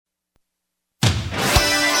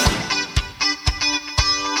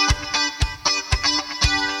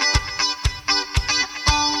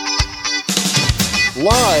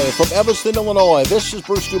from Evanston, Illinois. This is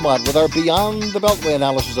Bruce Dumont with our Beyond the Beltway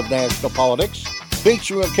analysis of national politics,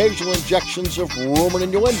 featuring occasional injections of rumor and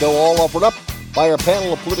innuendo, all offered up by our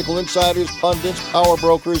panel of political insiders, pundits, power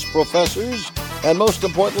brokers, professors, and most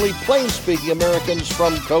importantly, plain-speaking Americans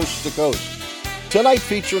from coast to coast. Tonight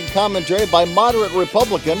featuring commentary by moderate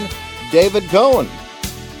Republican David Cohen,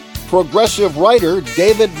 progressive writer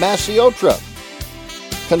David Maciotra,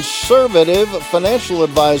 conservative financial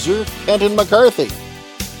advisor Kenton McCarthy,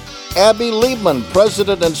 Abby Liebman,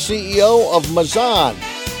 president and CEO of Mazan,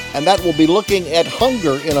 and that will be looking at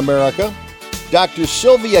hunger in America. Dr.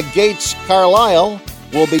 Sylvia Gates Carlisle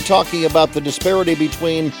will be talking about the disparity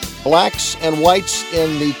between blacks and whites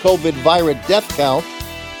in the COVID virus death count.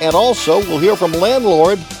 And also, we'll hear from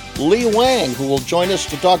landlord Lee Wang, who will join us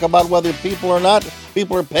to talk about whether people are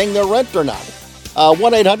paying their rent or not.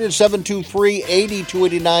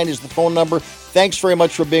 1-800-723-8289 is the phone number. Thanks very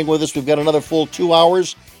much for being with us. We've got another full 2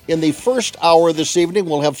 hours. In the first hour this evening,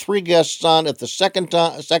 we'll have three guests on at the second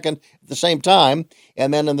at the same time.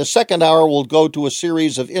 And then in the second hour, we'll go to a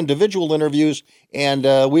series of individual interviews, and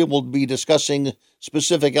we will be discussing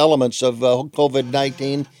specific elements of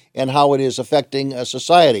COVID-19 and how it is affecting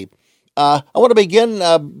society. I want to begin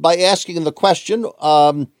by asking the question,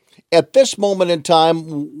 at this moment in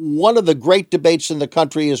time, one of the great debates in the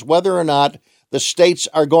country is whether or not the states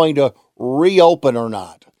are going to reopen or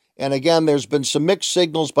not. And again, there's been some mixed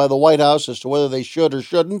signals by the White House as to whether they should or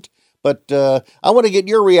shouldn't. But I want to get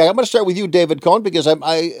your reaction. I'm going to start with you, David Cohen, because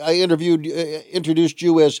I introduced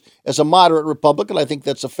you as a moderate Republican. I think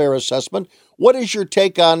that's a fair assessment. What is your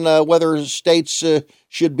take on whether states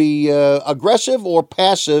should be aggressive or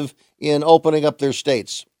passive in opening up their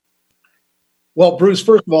states? Well, Bruce,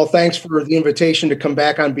 first of all, thanks for the invitation to come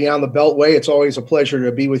back on Beyond the Beltway. It's always a pleasure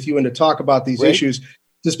to be with you and to talk about these issues.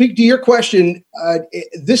 To speak to your question,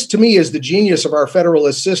 this to me is the genius of our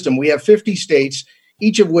federalist system. We have 50 states,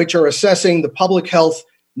 each of which are assessing the public health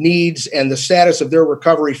needs and the status of their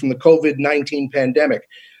recovery from the COVID-19 pandemic.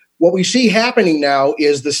 What we see happening now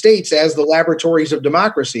is the states, as the laboratories of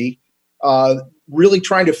democracy, really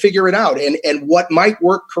trying to figure it out. And what might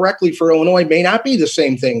work correctly for Illinois may not be the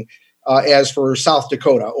same thing as for South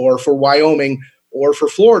Dakota or for Wyoming or for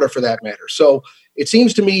Florida, for that matter. So it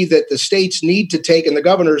seems to me that the states need to take, and the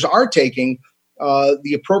governors are taking,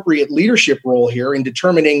 the appropriate leadership role here in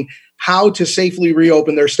determining how to safely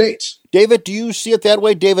reopen their states. David, do you see it that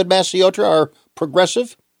way? David Maciotra, our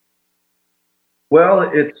progressive? Well,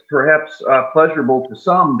 it's perhaps pleasurable to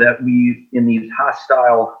some that we, in these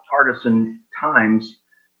hostile, partisan times,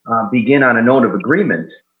 begin on a note of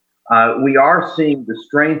agreement. We are seeing the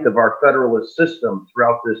strength of our federalist system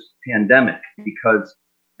throughout this pandemic because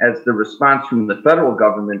as the response from the federal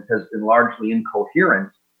government has been largely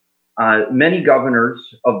incoherent, many governors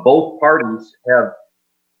of both parties have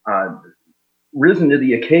risen to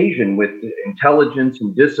the occasion with intelligence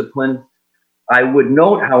and discipline. I would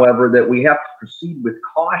note, however, that we have to proceed with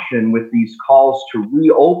caution with these calls to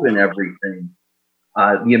reopen everything.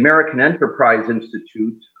 The American Enterprise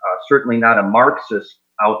Institute, certainly not a Marxist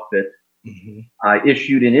outfit,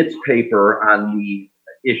 issued in its paper on the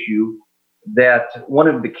issue that one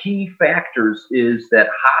of the key factors is that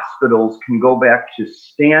hospitals can go back to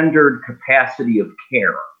standard capacity of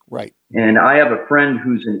care. Right. And I have a friend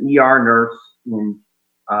who's an ER nurse in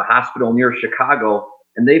a hospital near Chicago,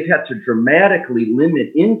 and they've had to dramatically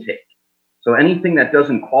limit intake. So anything that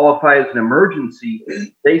doesn't qualify as an emergency,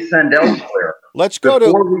 they send elsewhere. Let's go to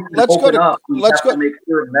make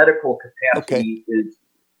sure medical capacity is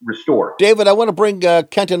restored. David, I want to bring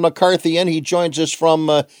Kenton McCarthy in. He joins us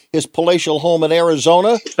from his palatial home in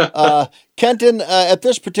Arizona. Kenton, at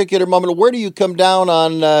this particular moment, where do you come down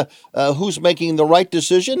on who's making the right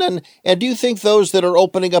decision? And do you think those that are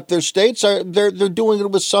opening up their states they're doing it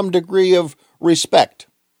with some degree of respect?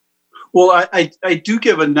 Well, I do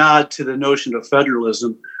give a nod to the notion of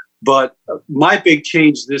federalism, but my big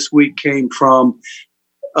change this week came from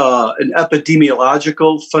an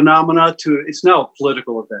epidemiological phenomena to it's now a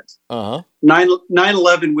political event.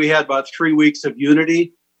 9/11, we had about 3 weeks of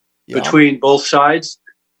unity between both sides.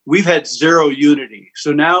 We've had zero unity.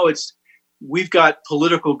 So now we've got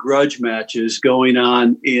political grudge matches going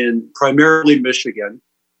on in primarily Michigan,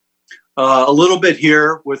 a little bit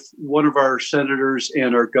here with one of our senators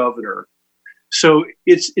and our governor. So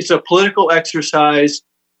it's a political exercise,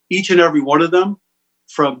 each and every one of them,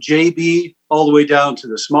 from JB all the way down to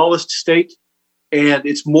the smallest state. And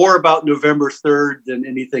it's more about November 3rd than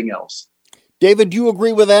anything else. David, do you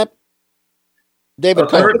agree with that? David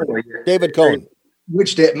Cohen.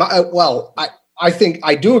 Which did, I think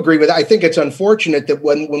I do agree with that. I think it's unfortunate that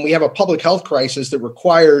when we have a public health crisis that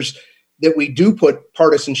requires that we do put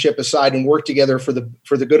partisanship aside and work together for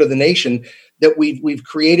the good of the nation, that we've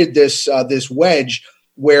created this wedge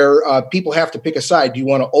where people have to pick a side. Do you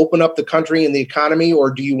want to open up the country and the economy,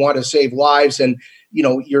 or do you want to save lives? And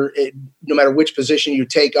no matter which position you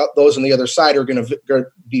take, those on the other side are going to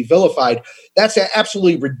be vilified. That's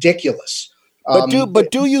absolutely ridiculous.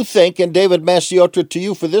 But do you think, and David Maciotra, to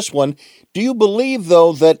you for this one, do you believe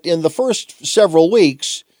though that in the first several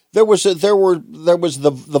weeks there was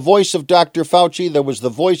the voice of Dr. Fauci, there was the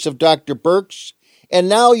voice of Dr. Birx, and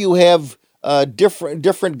now you have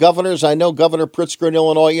different governors? I know Governor Pritzker in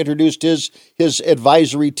Illinois introduced his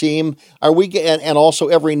advisory team. Are we and also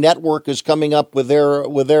every network is coming up with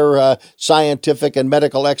their scientific and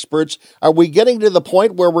medical experts? Are we getting to the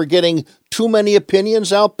point where we're getting too many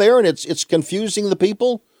opinions out there and it's confusing the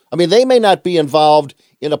people? I mean, they may not be involved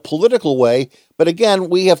in a political way, but again,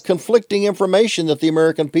 we have conflicting information that the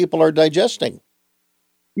American people are digesting.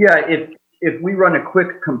 Yeah, if we run a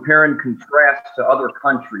quick compare and contrast to other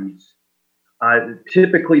countries,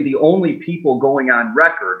 typically the only people going on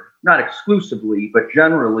record, not exclusively, but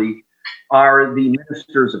generally, are the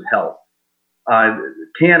ministers of health.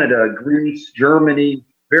 Canada, Greece, Germany,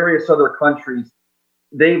 various other countries,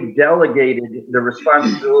 they've delegated the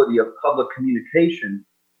responsibility of public communication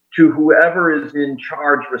to whoever is in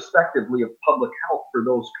charge, respectively, of public health for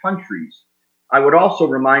those countries. I would also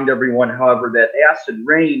remind everyone, however, that acid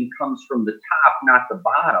rain comes from the top, not the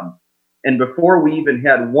bottom. And before we even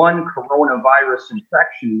had one coronavirus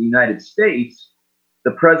infection in the United States,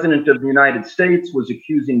 the president of the United States was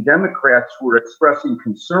accusing Democrats who were expressing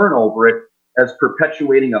concern over it as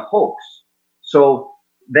perpetuating a hoax. So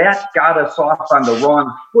that got us off on the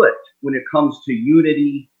wrong foot when it comes to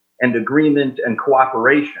unity and agreement and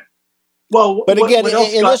cooperation. Well, but again,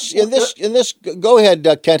 in this, go ahead,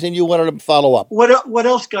 Kenton. You wanted to follow up. What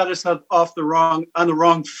else got us on the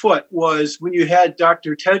wrong foot was when you had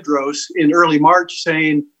Dr. Tedros in early March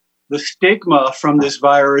saying the stigma from this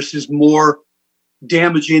virus is more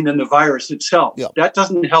damaging than the virus itself. Yeah. That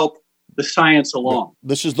doesn't help the science along. Yeah.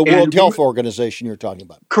 This is the World Health Organization you're talking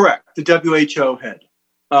about. Correct, the WHO head,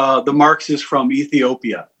 the Marxist from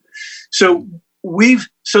Ethiopia. So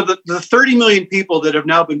the 30 million people that have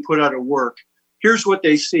now been put out of work, here's what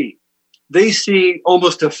they see. They see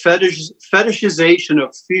almost a fetishization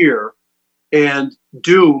of fear and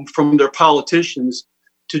doom from their politicians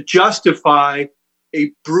to justify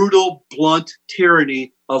a brutal, blunt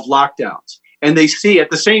tyranny of lockdowns. And they see at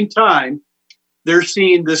the same time, they're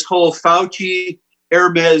seeing this whole Fauci,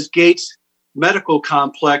 Hermes, Gates medical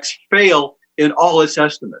complex fail in all its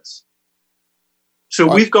estimates. So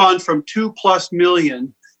we've gone from 2+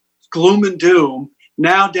 million gloom and doom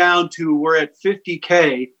now down to we're at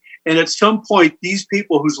 50K. And at some point, these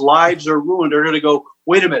people whose lives are ruined are going to go,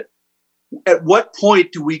 wait a minute. At what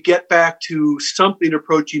point do we get back to something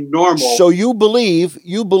approaching normal? So you believe,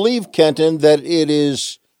 Kenton, that it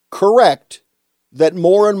is correct that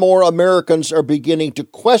more and more Americans are beginning to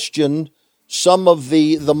question some of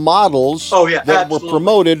the models that absolutely. Were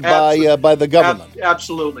promoted by the government.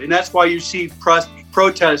 Absolutely. And that's why you see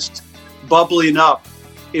protests bubbling up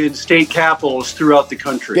in state capitals throughout the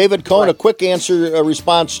country. David Cohn, a quick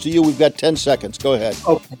response to you. We've got 10 seconds. Go ahead.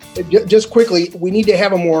 Okay. Just quickly, we need to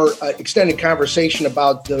have a more extended conversation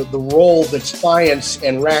about the role that science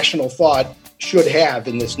and rational thought should have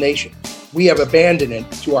in this nation. We have abandoned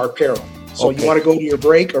it to our peril. So You want to go to your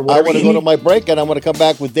break? Or I want to go to my break, and I want to come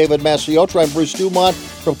back with David Maciotra. I'm Bruce Dumont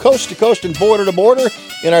from coast to coast and border to border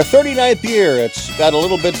in our 39th year. It's got a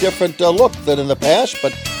little bit different look than in the past,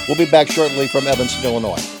 but we'll be back shortly from Evanston,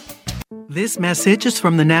 Illinois. This message is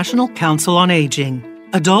from the National Council on Aging.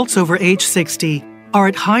 Adults over age 60 are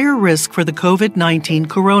at higher risk for the COVID-19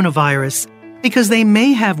 coronavirus because they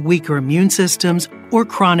may have weaker immune systems or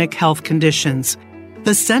chronic health conditions.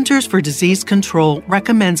 The Centers for Disease Control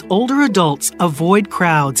recommends older adults avoid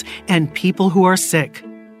crowds and people who are sick.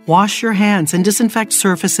 Wash your hands and disinfect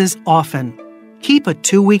surfaces often. Keep a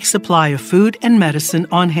 2-week supply of food and medicine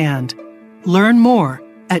on hand. Learn more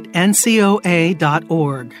at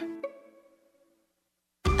ncoa.org.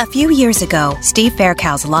 A few years ago, Steve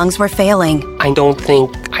Faircow's lungs were failing. I don't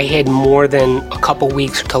think I had more than a couple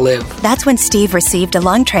weeks to live. That's when Steve received a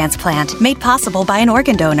lung transplant made possible by an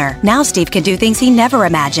organ donor. Now Steve can do things he never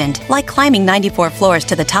imagined, like climbing 94 floors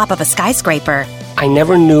to the top of a skyscraper. I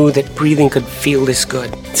never knew that breathing could feel this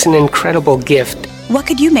good. It's an incredible gift. What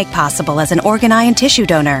could you make possible as an organ, eye, and tissue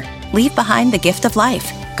donor? Leave behind the gift of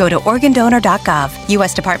life. Go to organdonor.gov,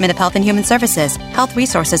 U.S. Department of Health and Human Services, Health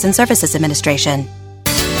Resources and Services Administration.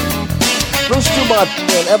 Bruce Dumont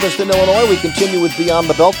in Evanston, Illinois. We continue with Beyond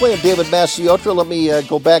the Beltway and David Maciotra. Let me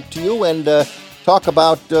go back to you and talk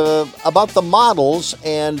about the models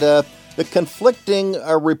and the conflicting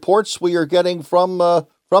reports we are getting from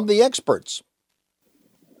the experts.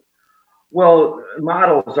 Well,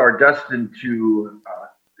 models are destined to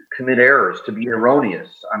commit errors, to be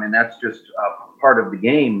erroneous. I mean, that's just part of the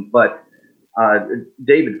game. But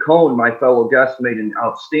David Cohn, my fellow guest, made an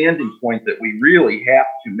outstanding point that we really have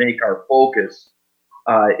to make our focus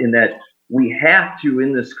in that we have to,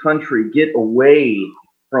 in this country, get away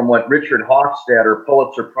from what Richard Hofstadter,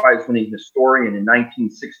 Pulitzer Prize-winning historian in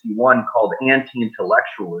 1961, called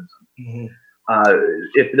anti-intellectualism. Mm-hmm.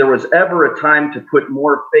 If there was ever a time to put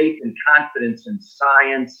more faith and confidence in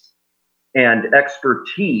science and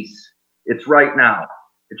expertise, it's right now.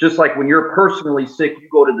 It's just like when you're personally sick, you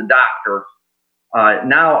go to the doctor.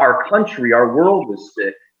 Now our country, our world is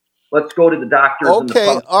sick. Let's go to the doctors.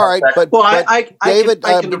 Okay, all right. But David,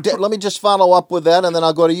 let me just follow up with that, and then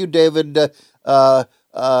I'll go to you, David Cohn.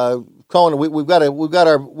 We've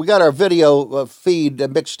got our video feed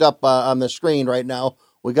mixed up on the screen right now.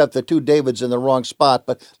 We got the two Davids in the wrong spot,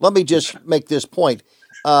 but let me just make this point.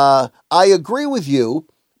 I agree with you,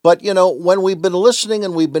 but when we've been listening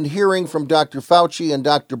and we've been hearing from Dr. Fauci and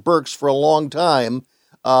Dr. Birx for a long time,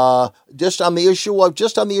 just on the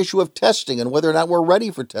issue of testing and whether or not we're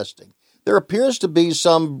ready for testing, there appears to be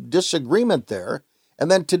some disagreement there.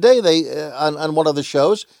 And then today, they on one of the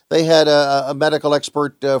shows, they had a medical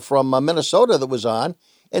expert from Minnesota that was on,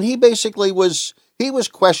 and he basically was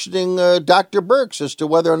questioning Dr. Birx as to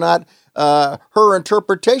whether or not her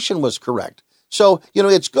interpretation was correct. So,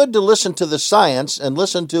 it's good to listen to the science and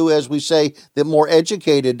listen to, as we say, the more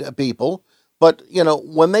educated people. But,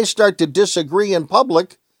 when they start to disagree in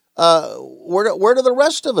public, where do the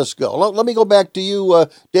rest of us go? Let me go back to you,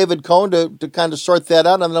 David Cohn, to kind of sort that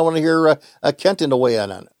out, and then I want to hear Kenton weigh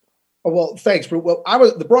in on it. Well, thanks. Well,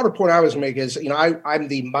 the broader point I was making is, I'm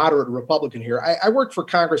the moderate Republican here. I worked for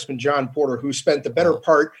Congressman John Porter, who spent the better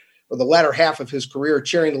part or the latter half of his career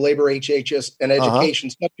chairing the Labor, HHS, and Education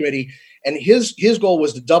Subcommittee. And his goal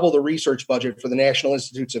was to double the research budget for the National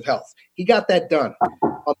Institutes of Health. He got that done.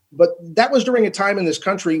 But that was during a time in this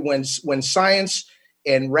country when science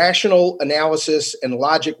and rational analysis and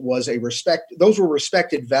logic those were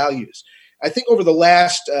respected values. I think over the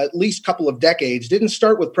last at least couple of decades, didn't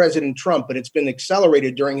start with President Trump, but it's been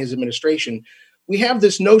accelerated during his administration. We have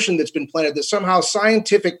this notion that's been planted that somehow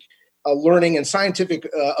scientific learning and scientific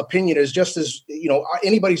opinion is just as,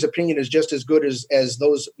 anybody's opinion is just as good as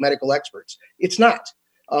those medical experts. It's not.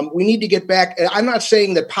 We need to get back. I'm not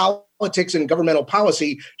saying that politics and governmental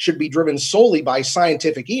policy should be driven solely by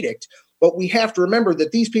scientific edict, but we have to remember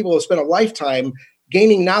that these people have spent a lifetime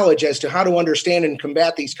gaining knowledge as to how to understand and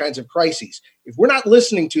combat these kinds of crises. If we're not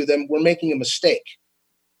listening to them, we're making a mistake.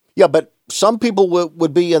 Yeah, but some people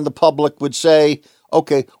would be in the public would say,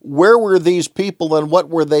 okay, where were these people and what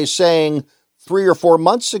were they saying 3 or 4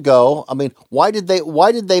 months ago? I mean, why did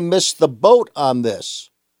they miss the boat on this?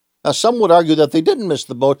 Now, some would argue that they didn't miss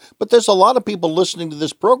the boat, but there's a lot of people listening to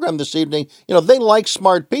this program this evening. They like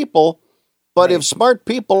smart people. But right. If smart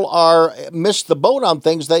people miss the boat on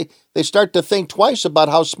things, they start to think twice about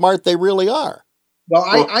how smart they really are. Well,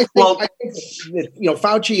 I think that,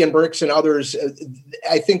 Fauci and Birx and others,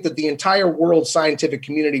 I think that the entire world scientific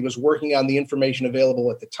community was working on the information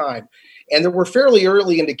available at the time. And there were fairly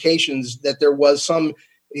early indications that there was some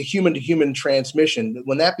human-to-human transmission.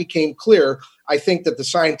 When that became clear, I think that the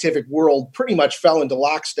scientific world pretty much fell into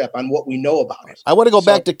lockstep on what we know about it. I want to go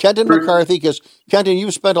back to Kenton McCarthy, because Kenton,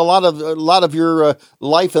 you've spent a lot of your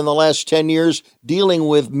life in the last 10 years dealing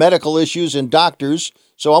with medical issues and doctors.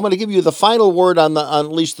 So I'm going to give you the final word on at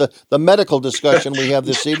least the medical discussion we have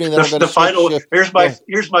this evening. Then Here's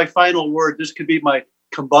my final word. This could be my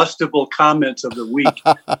combustible comments of the week.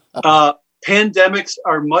 Pandemics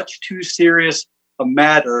are much too serious a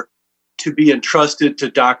matter to be entrusted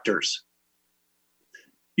to doctors.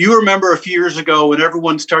 You remember a few years ago when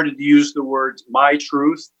everyone started to use the words "my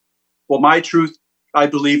truth." Well, my truth, I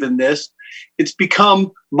believe in this. It's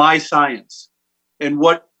become my science. And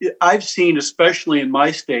what I've seen, especially in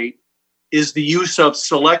my state, is the use of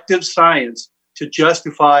selective science to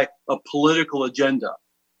justify a political agenda.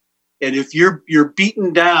 And if you're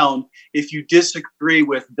beaten down if you disagree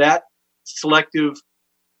with that selective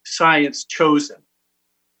science chosen.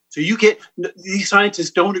 So these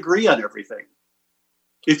scientists don't agree on everything.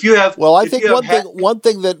 I think one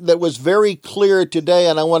thing that was very clear today,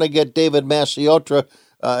 and I want to get David Masciotra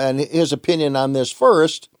and his opinion on this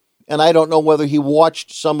first, and I don't know whether he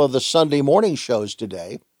watched some of the Sunday morning shows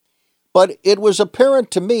today, but it was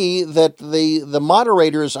apparent to me that the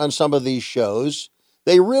moderators on some of these shows,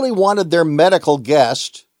 they really wanted their medical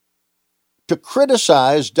guest to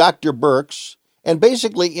criticize Dr. Birx and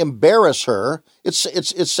basically embarrass her.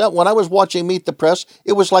 It's when I was watching Meet the Press,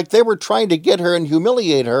 it was like they were trying to get her and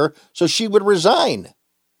humiliate her so she would resign.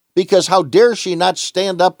 Because how dare she not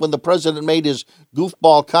stand up when the president made his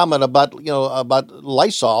goofball comment about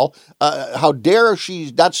Lysol? How dare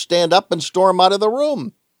she not stand up and storm out of the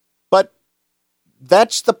room? But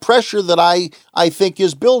that's the pressure that I think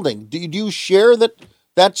is building. Do you share that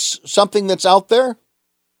that's something that's out there?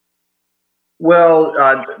 Well,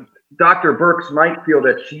 Dr. Birx might feel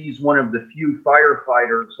that she's one of the few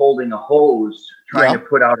firefighters holding a hose trying to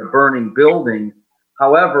put out a burning building.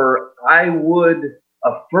 However, I would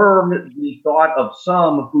affirm the thought of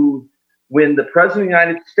some who, when the President of the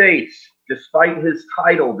United States, despite his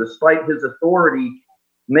title, despite his authority,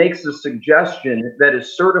 makes a suggestion that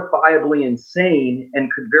is certifiably insane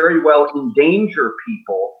and could very well endanger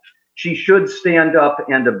people, she should stand up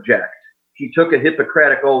and object. She took a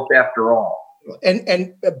Hippocratic oath after all.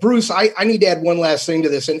 And Bruce, I need to add one last thing to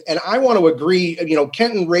this. And I want to agree,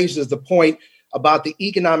 Kenton raises the point about the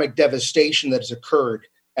economic devastation that has occurred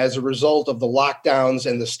as a result of the lockdowns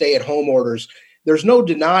and the stay-at-home orders. There's no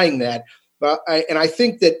denying that. And I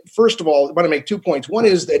think that, first of all, I want to make 2 points. One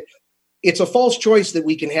is that it's a false choice that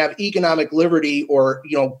we can have economic liberty or,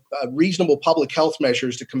 reasonable public health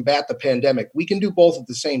measures to combat the pandemic. We can do both at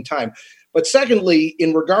the same time. But secondly,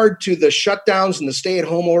 in regard to the shutdowns and the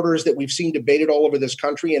stay-at-home orders that we've seen debated all over this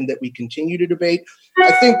country and that we continue to debate,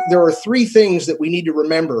 I think there are 3 things that we need to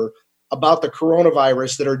remember about the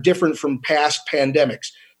coronavirus that are different from past pandemics.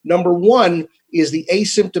 Number 1 is the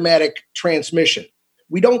asymptomatic transmission.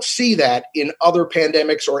 We don't see that in other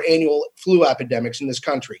pandemics or annual flu epidemics in this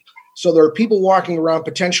country. So there are people walking around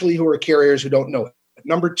potentially who are carriers who don't know it.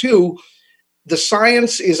 Number 2, the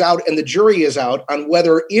science is out and the jury is out on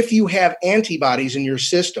whether, if you have antibodies in your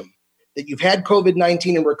system, that you've had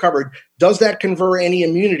COVID-19 and recovered, does that confer any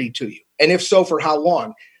immunity to you? And if so, for how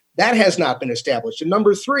long? That has not been established. And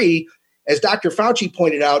number 3, as Dr. Fauci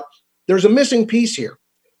pointed out, there's a missing piece here.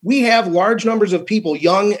 We have large numbers of people,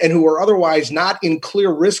 young and who are otherwise not in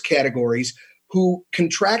clear risk categories, who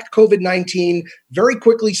contract COVID-19, very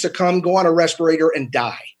quickly succumb, go on a respirator and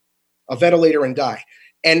die, a ventilator and die.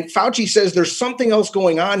 And Fauci says there's something else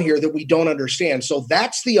going on here that we don't understand. So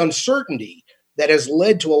that's the uncertainty that has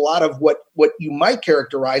led to a lot of what you might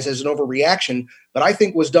characterize as an overreaction, but I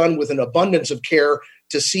think was done with an abundance of care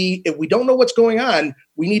to see if we don't know what's going on,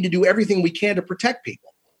 we need to do everything we can to protect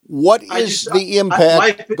people. What is the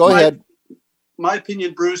impact? Go ahead. My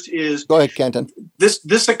opinion, Bruce, is... Go ahead, Kenton.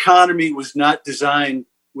 This economy was not designed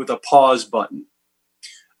with a pause button.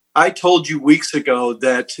 I told you weeks ago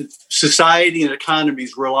that society and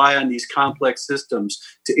economies rely on these complex systems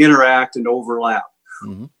to interact and overlap.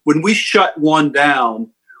 Mm-hmm. When we shut one down,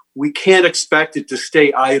 we can't expect it to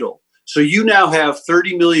stay idle. So you now have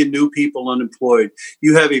 30 million new people unemployed.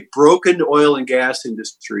 You have a broken oil and gas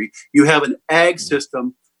industry. You have an ag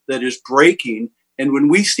system that is breaking. And when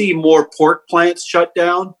we see more pork plants shut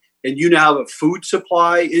down and you now have a food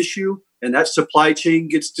supply issue and that supply chain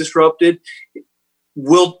gets disrupted,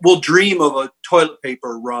 we'll dream of a toilet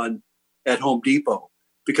paper run at Home Depot.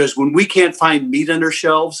 Because when we can't find meat on our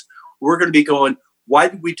shelves, we're going to be going, why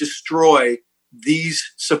did we destroy these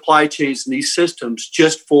supply chains and these systems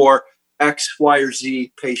just for X, Y, or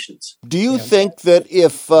Z patients? Do you think that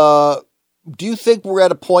do you think we're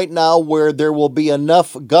at a point now where there will be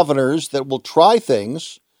enough governors that will try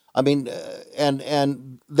things? I mean,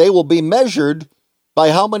 and they will be measured by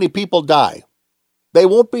how many people die. They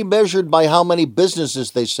won't be measured by how many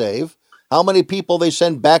businesses they save, how many people they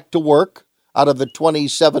send back to work out of the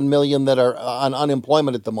 27 million that are on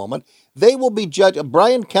unemployment at the moment. They will be judged.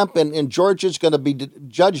 Brian Kemp in Georgia is going to be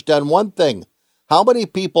judged on one thing: how many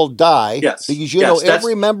people die? Yes. Because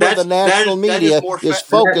every member of the national media is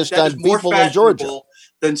focused on people in Georgia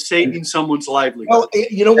than saving someone's livelihood. Well,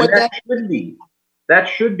 you know what? That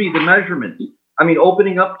should be the measurement. I mean,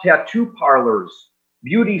 opening up tattoo parlors,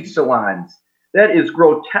 beauty salons. That is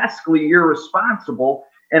grotesquely irresponsible.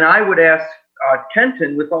 And I would ask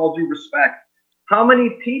Kenton, with all due respect, how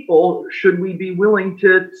many people should we be willing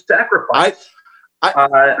to sacrifice? With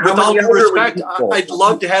all due respect, I'd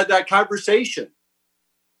love to have that conversation.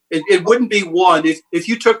 It wouldn't be one. If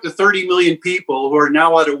you took the 30 million people who are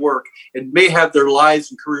now out of work and may have their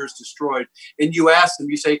lives and careers destroyed, and you ask them,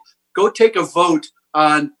 you say, go take a vote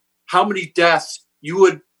on how many deaths you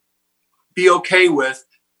would be okay with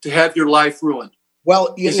to have your life ruined.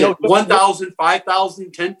 Well, is it 1,000,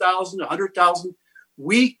 5,000, 10,000, 100,000?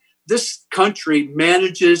 This country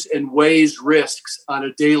manages and weighs risks on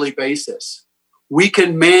a daily basis. We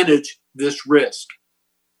can manage this risk.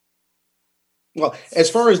 Well, as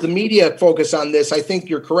far as the media focus on this, I think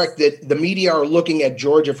you're correct that the media are looking at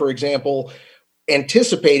Georgia, for example,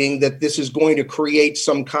 anticipating that this is going to create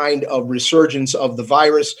some kind of resurgence of the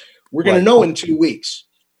virus. We're going to know in 2 weeks,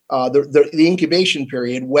 the incubation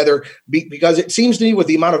period, because it seems to me with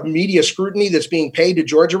the amount of media scrutiny that's being paid to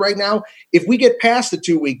Georgia right now, if we get past the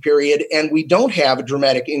 2-week period and we don't have a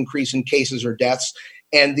dramatic increase in cases or deaths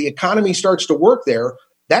and the economy starts to work there,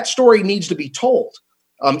 that story needs to be told.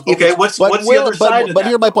 What's the other side of that? But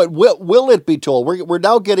here's my point. Will it be told? We're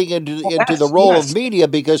now getting into the role of media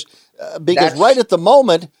because right at the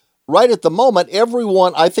moment,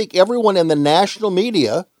 I think everyone in the national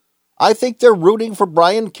media, I think they're rooting for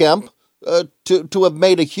Brian Kemp to have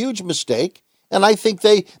made a huge mistake, and I think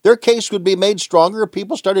their case would be made stronger if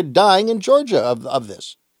people started dying in Georgia of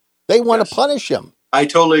this. They want to punish him. I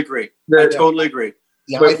totally agree. Totally agree.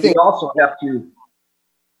 Yeah, but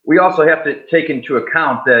we also have to take into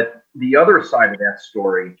account that the other side of that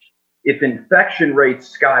story, if infection rates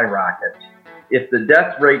skyrocket, if the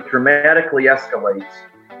death rate dramatically escalates,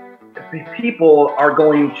 if people are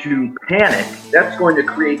going to panic, that's going to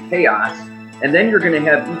create chaos. And then you're going to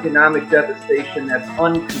have economic devastation that's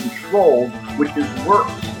uncontrolled, which is worse.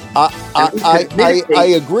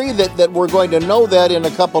 I agree that we're going to know that in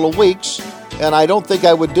a couple of weeks. And I don't think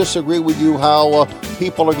I would disagree with you how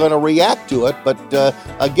people are going to react to it. But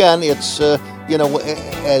again, it's,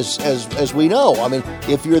 as we know, I mean,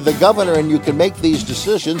 if you're the governor and you can make these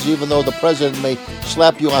decisions, even though the president may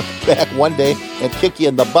slap you on the back one day and kick you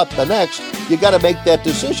in the butt the next, you got to make that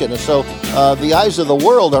decision. And so the eyes of the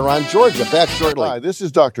world are on Georgia. Back shortly. Hi, this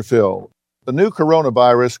is Dr. Phil. The new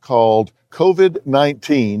coronavirus called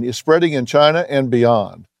COVID-19 is spreading in China and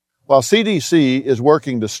beyond. While CDC is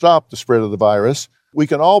working to stop the spread of the virus, we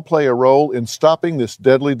can all play a role in stopping this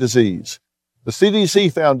deadly disease. The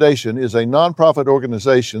CDC Foundation is a nonprofit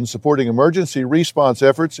organization supporting emergency response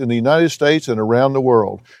efforts in the United States and around the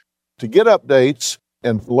world. To get updates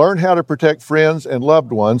and learn how to protect friends and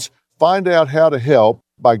loved ones, find out how to help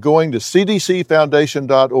by going to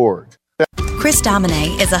cdcfoundation.org. Chris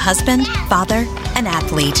Domine is a husband, father, an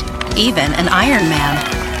athlete, even an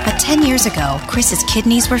Ironman. But 10 years ago, Chris's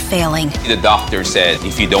kidneys were failing. The doctor said,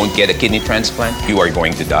 if you don't get a kidney transplant, you are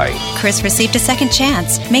going to die. Chris received a second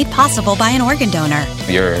chance, made possible by an organ donor.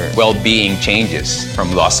 Your well-being changes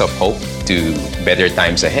from loss of hope to better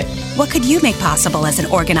times ahead. What could you make possible as an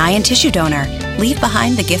organ, eye, and tissue donor? Leave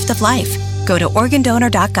behind the gift of life. Go to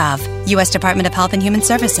organdonor.gov, U.S. Department of Health and Human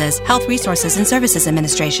Services, Health Resources and Services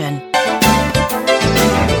Administration.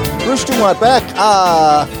 Bruce Dumont back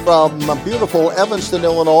from beautiful Evanston,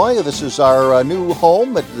 Illinois. This is our new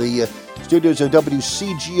home at the studios of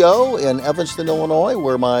WCGO in Evanston, Illinois,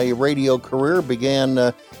 where my radio career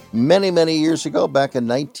began many, many years ago, back in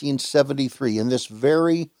 1973, in this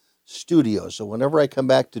very studio. So whenever I come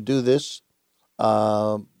back to do this,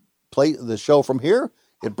 play the show from here,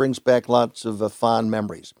 it brings back lots of fond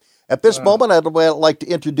memories. At this moment, I'd like to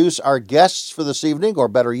introduce our guests for this evening, or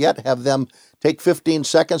better yet, have them take 15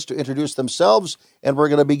 seconds to introduce themselves. And we're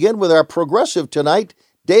going to begin with our progressive tonight,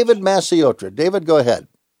 David Masciotra. David, go ahead.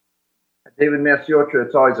 David Masciotra,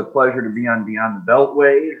 it's always a pleasure to be on Beyond the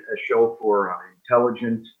Beltway, a show for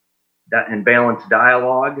intelligent and balanced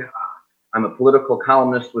dialogue. I'm a political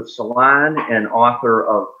columnist with Salon and author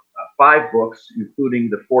of 5 books, including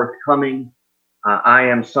the forthcoming I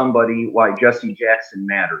Am Somebody, Why Jesse Jackson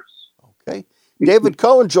Matters. Okay. David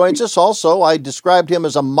Cohen joins us also. I described him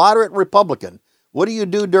as a moderate Republican. What do you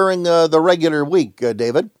do during the regular week,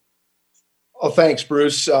 David? Oh, thanks,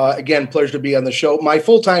 Bruce. Again, pleasure to be on the show. My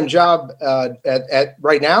full-time job at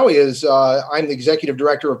right now is I'm the executive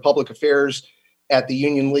director of public affairs at the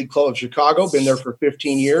Union League Club of Chicago. Been there for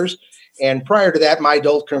 15 years. And prior to that, my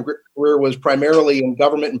adult career was primarily in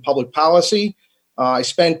government and public policy. I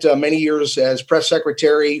spent many years as press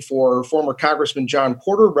secretary for former Congressman John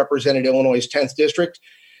Porter, represented Illinois' 10th District.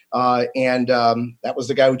 And that was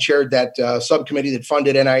the guy who chaired that subcommittee that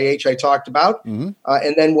funded NIH I talked about. Mm-hmm.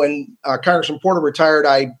 And then when Congressman Porter retired,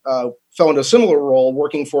 I fell into a similar role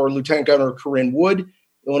working for Lieutenant Governor Corinne Wood.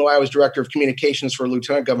 Illinois, I was director of communications for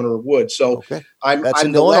Lieutenant Governor Wood. So okay. I'm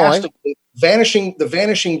the last of the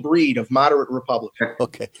vanishing breed of moderate Republican.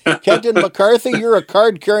 Okay. Kenton McCarthy, you're a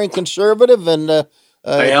card-carrying conservative and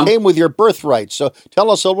came with your birthright. So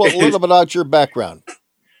tell us a little bit about your background.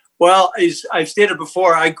 Well, as I've stated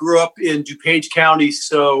before, I grew up in DuPage County,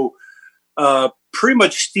 so pretty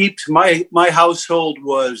much steeped. My household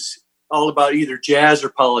was all about either jazz or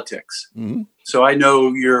politics. Mm-hmm. So I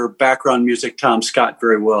know your background music, Tom Scott,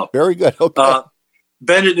 very well. Very good. Okay.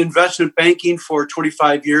 Been in investment banking for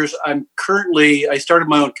 25 years. I started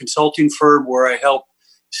my own consulting firm where I help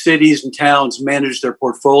cities and towns manage their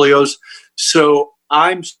portfolios. So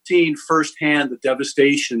I'm seeing firsthand the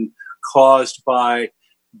devastation caused by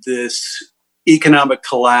this economic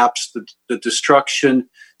collapse, the destruction,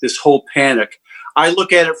 this whole panic. I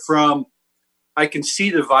look at it from, I can see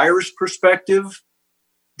the virus perspective,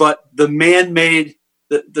 but the man-made,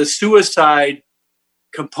 the suicide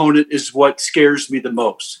component is what scares me the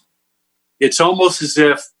most. It's almost as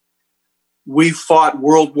if we fought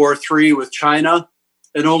World War III with China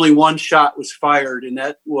and only one shot was fired, and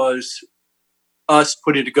that was us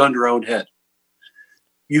putting a gun to our own head.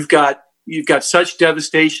 You've got such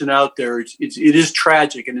devastation out there. It is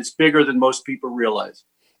tragic, and it's bigger than most people realize.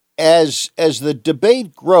 As the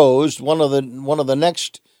debate grows, one of the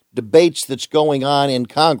next debates that's going on in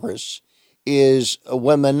Congress is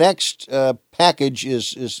when the next package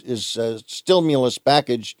is stimulus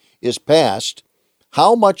package is passed.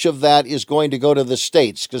 How much of that is going to go to the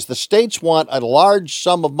states? Because the states want a large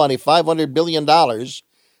sum of money, $500 billion,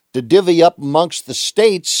 to divvy up amongst the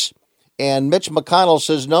states. And Mitch McConnell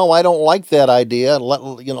says, no, I don't like that idea.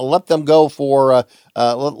 Let them go for,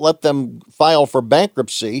 let them file for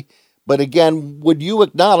bankruptcy. But again, would you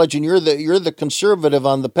acknowledge, and you're the conservative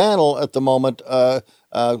on the panel at the moment,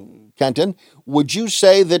 Kenton, would you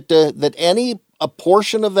say that a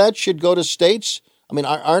portion of that should go to states? I mean,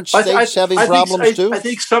 aren't states having problems too? I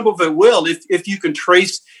think some of it will, if you can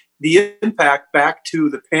trace the impact back to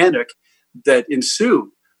the panic that ensued.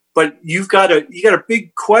 But you got a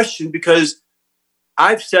big question, because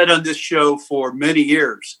I've said on this show for many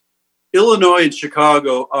years, Illinois and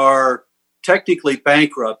Chicago are technically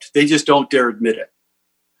bankrupt. They just don't dare admit it.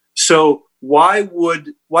 So why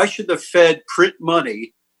should the Fed print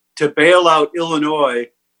money to bail out Illinois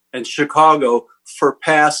and Chicago for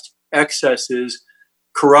past excesses,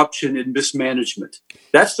 corruption, and mismanagement?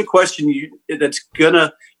 That's the question it's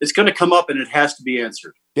gonna come up, and it has to be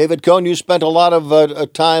answered. David Cohn, you spent a lot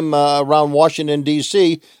of time around Washington,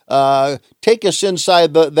 D.C. Take us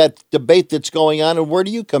inside that debate that's going on, and where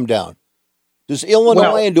do you come down? Does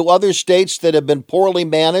Illinois and do other states that have been poorly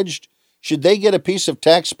managed, should they get a piece of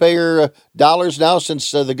taxpayer dollars now,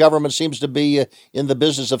 since the government seems to be in the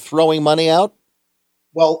business of throwing money out?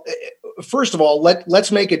 Well, first of all,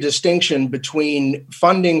 let's make a distinction between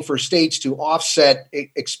funding for states to offset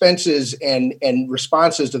expenses and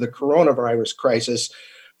responses to the coronavirus crisis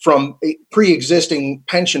from pre-existing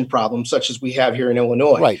pension problems such as we have here in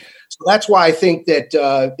Illinois. Right. So that's why I think that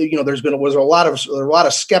there was a lot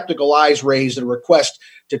of skeptical eyes raised at a request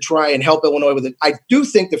to try and help Illinois with it. I do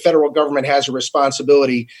think the federal government has a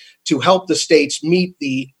responsibility to help the states meet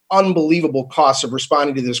the unbelievable costs of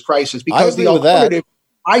responding to this crisis, because the alternative,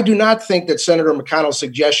 I do not think that Senator McConnell's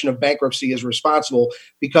suggestion of bankruptcy is responsible,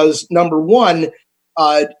 because number one,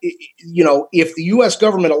 if the U.S.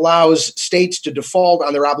 government allows states to default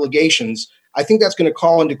on their obligations, I think that's going to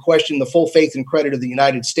call into question the full faith and credit of the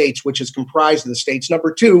United States, which is comprised of the states.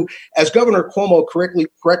 Number two, as Governor Cuomo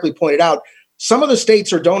correctly pointed out, some of the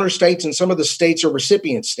states are donor states and some of the states are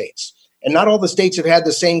recipient states. And not all the states have had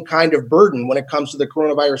the same kind of burden when it comes to the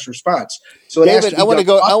coronavirus response. So, David, I want to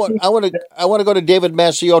go to David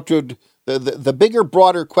Maciotto. The bigger,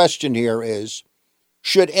 broader question here is: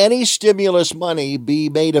 should any stimulus money be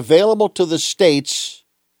made available to the states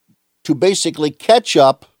to basically catch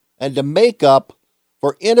up and to make up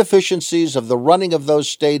for inefficiencies of the running of those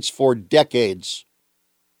states for decades?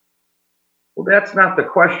 Well, that's not the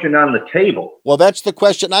question on the table. Well, that's the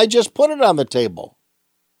question. I just put it on the table.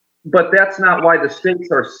 But that's not why the states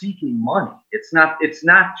are seeking money. It's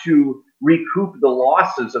not to recoup the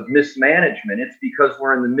losses of mismanagement. It's because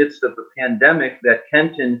we're in the midst of the pandemic that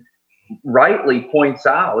Kenton rightly points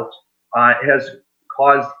out has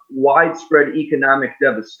caused widespread economic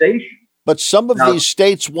devastation. But some of these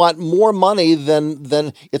states want more money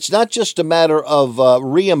than it's not just a matter of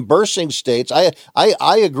reimbursing states.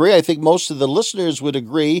 I agree. I think most of the listeners would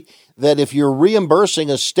agree that if you're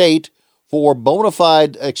reimbursing a state for bona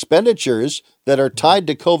fide expenditures that are tied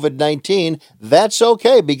to COVID-19, that's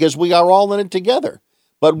okay, because we are all in it together.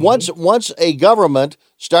 But once a government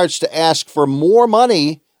starts to ask for more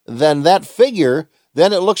money than that figure,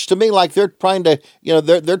 then it looks to me like they're trying to,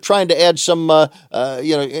 they're trying to add some,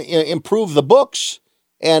 improve the books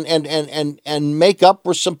and make up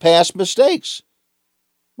for some past mistakes.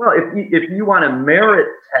 Well, if you want to merit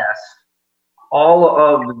test all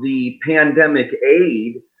of the pandemic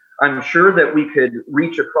aid, I'm sure that we could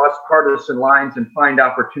reach across partisan lines and find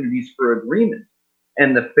opportunities for agreement.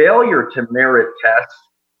 And the failure to merit test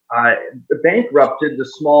bankrupted the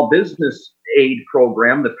small business aid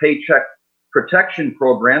program, the Paycheck Protection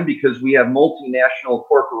Program, because we have multinational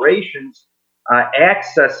corporations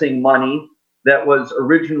accessing money that was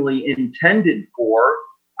originally intended for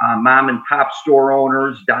mom and pop store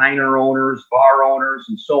owners, diner owners, bar owners,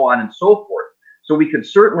 and so on and so forth. So we could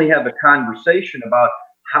certainly have a conversation about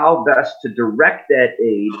how best to direct that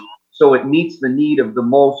aid so it meets the need of the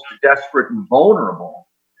most desperate and vulnerable.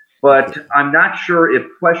 But I'm not sure if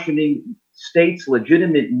questioning states'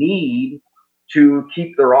 legitimate need to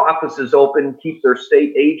keep their offices open, keep their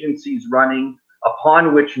state agencies running,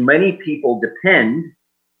 upon which many people depend,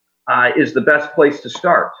 is the best place to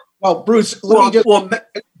start. Well, Bruce, can I just...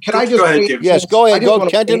 Go ahead, David. Yes, go ahead. Go,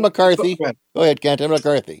 Kenton McCarthy. Go ahead, Kenton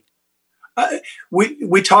McCarthy.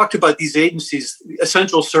 We talked about these agencies,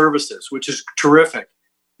 essential services, which is terrific.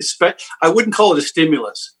 I wouldn't call it a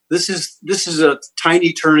stimulus. This is a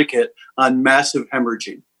tiny tourniquet on massive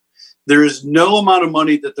hemorrhaging. There is no amount of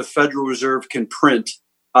money that the Federal Reserve can print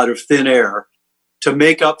out of thin air to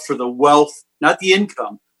make up for the wealth, not the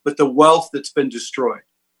income, but the wealth that's been destroyed.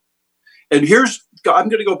 And I'm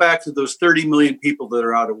going to go back to those 30 million people that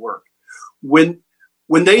are out of work. When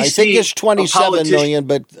they I think it's 27 million,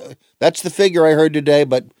 but that's the figure I heard today.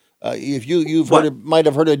 But if you've heard it, might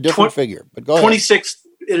have heard a different figure. But go ahead. 26.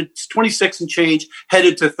 It's 26 and change,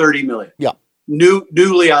 headed to 30 million. Yeah,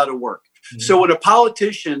 newly out of work. Mm-hmm. So when a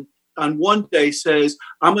politician on one day says,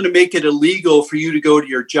 "I'm going to make it illegal for you to go to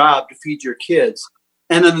your job to feed your kids,"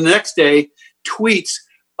 and then the next day tweets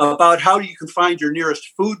about how you can find your nearest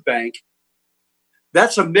food bank,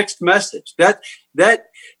 that's a mixed message. That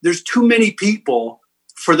there's too many people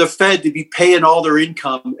for the Fed to be paying all their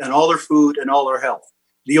income and all their food and all their health.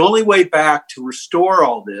 The only way back to restore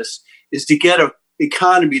all this is to get an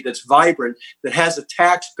economy that's vibrant, that has a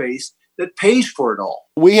tax base that pays for it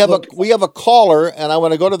all. We have a caller, and I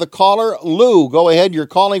want to go to the caller. Lou, go ahead. You're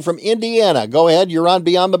calling from Indiana. Go ahead. You're on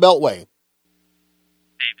Beyond the Beltway.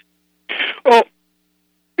 Oh,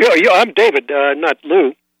 yeah, I'm David, not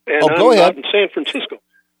Lou, and go ahead. I'm out in San Francisco.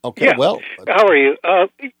 Okay, yeah. Well. How are you?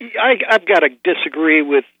 I've got to disagree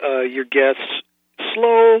with your guests.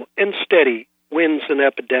 Slow and steady wins an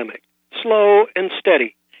epidemic. Slow and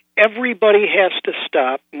steady. Everybody has to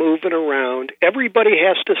stop moving around. Everybody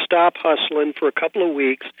has to stop hustling for a couple of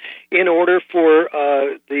weeks in order for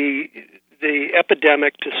the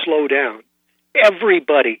epidemic to slow down.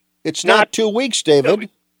 Everybody. It's not 2 weeks, David.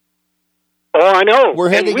 Oh, I know. We're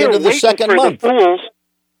heading into the second month. The fools.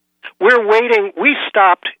 We're waiting. We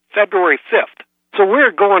stopped February 5th, so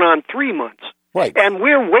we're going on 3 months. Right. And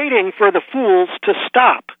we're waiting for the fools to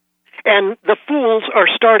stop. And the fools are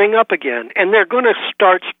starting up again, and they're going to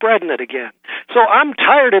start spreading it again. So I'm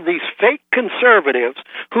tired of these fake conservatives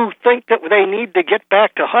who think that they need to get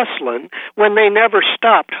back to hustling when they never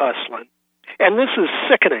stopped hustling. And this is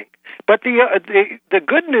sickening. But the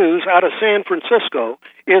good news out of San Francisco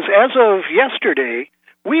is, as of yesterday,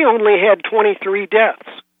 we only had 23 deaths.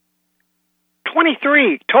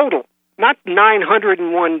 23 total, not 900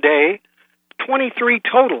 in one day. 23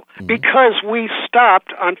 total, because we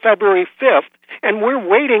stopped on February 5th, and we're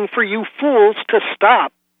waiting for you fools to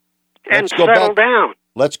stop and settle down.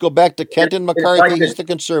 Let's go back to Kenton McCarthy. He's the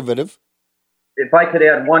conservative. If I could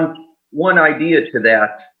add one idea to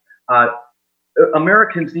that,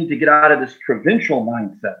 Americans need to get out of this provincial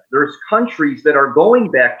mindset. There's countries that are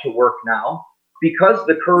going back to work now because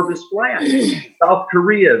the curve is flat. South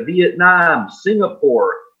Korea, Vietnam,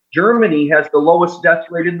 Singapore, Germany has the lowest death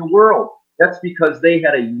rate in the world. That's because they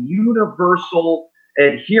had a universal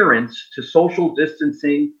adherence to social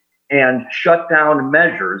distancing and shutdown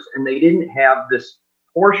measures, and they didn't have this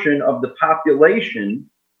portion of the population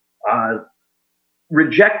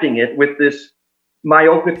rejecting it with this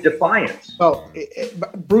myopic defiance. Well,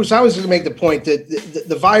 Bruce, I was going to make the point that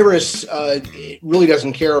the virus really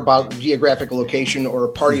doesn't care about geographic location or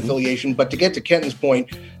party affiliation, but to get to Kenton's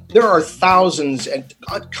point, there are thousands and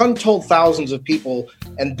untold thousands of people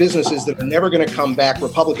and businesses that are never going to come back,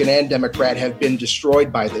 Republican and Democrat, have been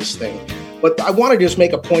destroyed by this thing. But I want to just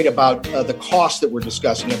make a point about the cost that we're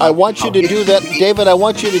discussing. I want you to do that, David. I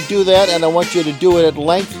want you to do that, and I want you to do it at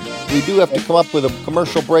length. We do have to come up with a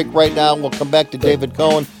commercial break right now. We'll come back to David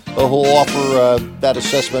Cohen, who will offer that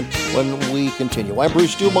assessment when we continue. I'm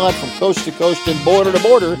Bruce Dumont from Coast to Coast and Border to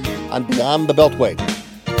Border on Beyond the Beltway.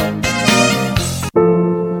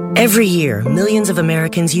 Every year, millions of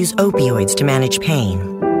Americans use opioids to manage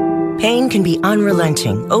pain. Pain can be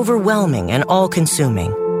unrelenting, overwhelming, and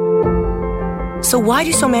all-consuming. So why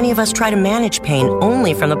do so many of us try to manage pain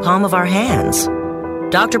only from the palm of our hands?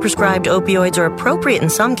 Doctor-prescribed opioids are appropriate in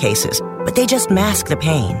some cases, but they just mask the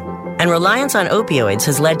pain. And reliance on opioids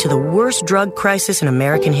has led to the worst drug crisis in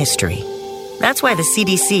American history. That's why the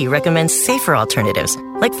CDC recommends safer alternatives,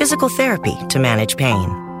 like physical therapy, to manage pain.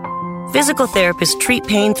 Physical therapists treat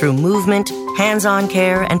pain through movement, hands-on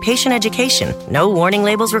care, and patient education. No warning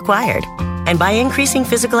labels required. And by increasing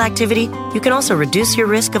physical activity, you can also reduce your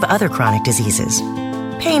risk of other chronic diseases.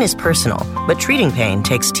 Pain is personal, but treating pain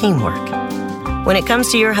takes teamwork. When it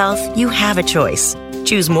comes to your health, you have a choice.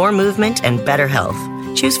 Choose more movement and better health.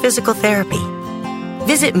 Choose physical therapy.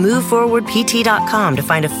 Visit moveforwardpt.com to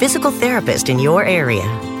find a physical therapist in your area.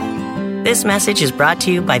 This message is brought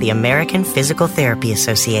to you by the American Physical Therapy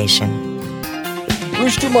Association.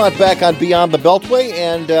 Bruce Dumont back on Beyond the Beltway,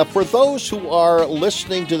 and for those who are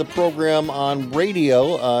listening to the program on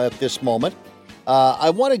radio at this moment,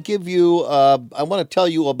 I want to tell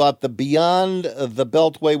you about the Beyond the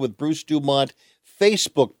Beltway with Bruce Dumont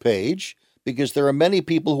Facebook page, because there are many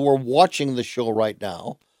people who are watching the show right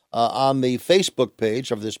now on the Facebook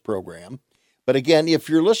page of this program. But again, if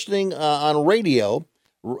you're listening on radio,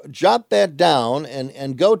 jot that down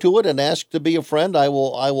and go to it and ask to be a friend. I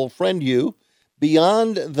will friend you.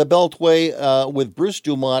 Beyond the Beltway with Bruce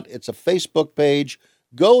Dumont. It's a Facebook page.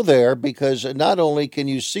 Go there, because not only can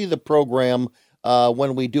you see the program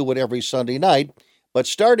when we do it every Sunday night, but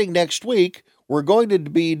starting next week, we're going to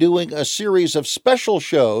be doing a series of special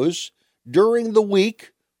shows during the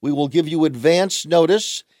week. We will give you advance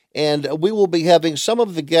notice, and we will be having some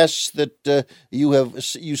of the guests that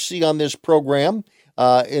you see on this program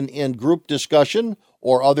in group discussion,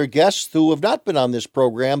 or other guests who have not been on this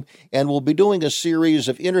program, and we'll be doing a series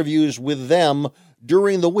of interviews with them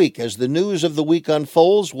during the week. As the news of the week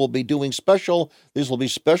unfolds, we'll be doing these will be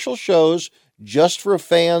special shows just for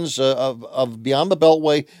fans of Beyond the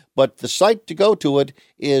Beltway, but the site to go to it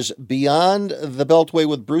is Beyond the Beltway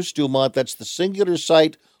with Bruce Dumont. That's the singular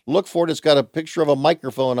site. Look for it. It's got a picture of a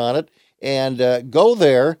microphone on it, and go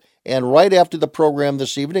there. And right after the program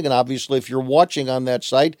this evening, and obviously if you're watching on that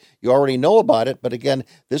site, you already know about it. But again,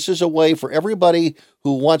 this is a way for everybody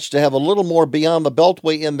who wants to have a little more Beyond the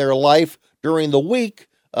Beltway in their life during the week.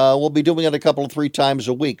 We'll be doing it 3 times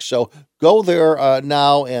a week. So go there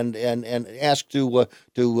now and ask to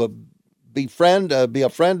be a friend of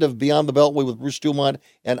Beyond the Beltway with Bruce Dumont,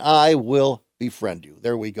 and I will befriend you.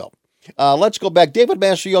 There we go. Let's go back. David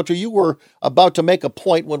Mastriotto, you were about to make a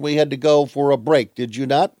point when we had to go for a break, did you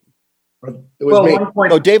not? It was me.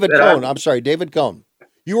 No, David Cohn. I'm sorry, David Cohn.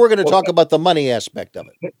 You were going to talk about the money aspect of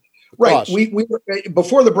it. Right. We were,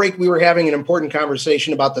 before the break, we were having an important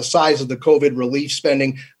conversation about the size of the COVID relief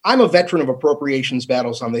spending. I'm a veteran of appropriations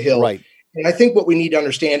battles on the Hill. Right. And I think what we need to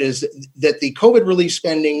understand is that the COVID relief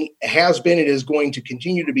spending has been and is going to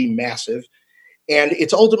continue to be massive. And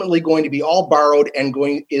it's ultimately going to be all borrowed and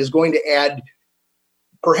is going to add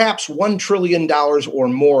perhaps $1 trillion or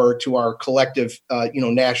more to our collective,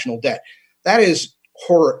 national debt. That is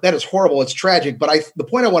horrible. It's tragic. But the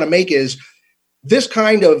point I want to make is this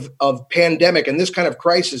kind of pandemic and this kind of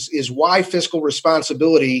crisis is why fiscal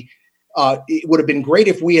responsibility. It would have been great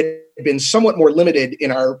if we had been somewhat more limited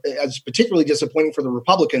as particularly disappointing for the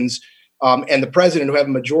Republicans and the president, who have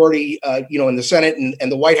a majority, in the Senate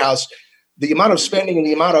and the White House. The amount of spending and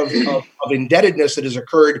the amount of indebtedness that has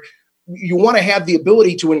occurred. You want to have the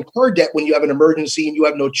ability to incur debt when you have an emergency and you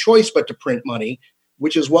have no choice but to print money,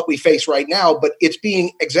 which is what we face right now. But it's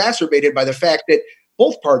being exacerbated by the fact that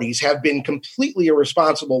both parties have been completely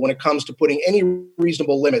irresponsible when it comes to putting any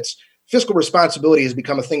reasonable limits. Fiscal responsibility has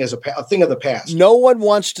become a thing of the past. No one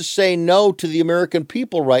wants to say no to the American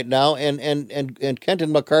people right now. And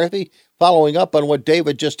Kenton McCarthy, following up on what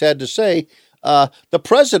David just had to say, the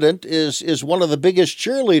president is one of the biggest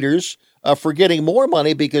cheerleaders for getting more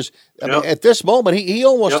money, because at this moment he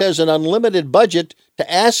almost has an unlimited budget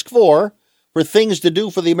to ask for things to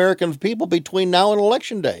do for the American people between now and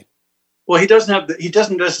Election Day. Well, he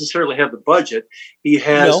doesn't necessarily have the budget. He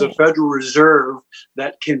has a Federal Reserve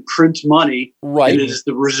that can print money. Right. And is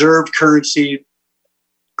the reserve currency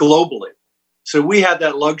globally. So we have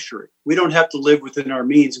that luxury. We don't have to live within our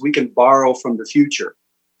means. We can borrow from the future.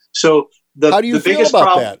 So how do you feel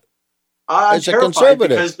about that? I'm as a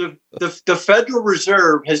conservative, because the Federal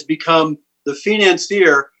Reserve has become the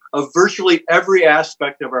financier of virtually every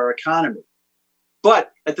aspect of our economy.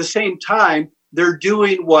 But at the same time, they're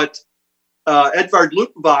doing what Edvard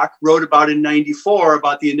Luttwak wrote about in '94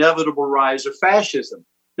 about the inevitable rise of fascism.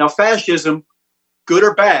 Now, fascism, good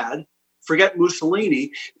or bad, forget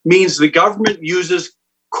Mussolini, means the government uses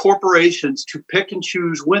corporations to pick and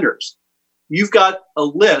choose winners. You've got a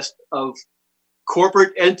list of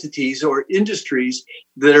corporate entities or industries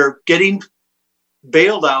that are getting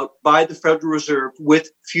bailed out by the Federal Reserve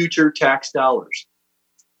with future tax dollars.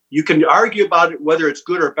 You can argue about it, whether it's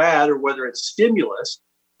good or bad or whether it's stimulus,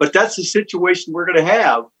 but that's the situation we're going to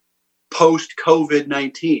have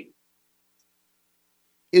post-COVID-19.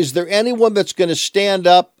 Is there anyone that's going to stand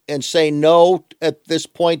up and say no at this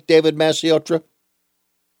point, David Maciotra?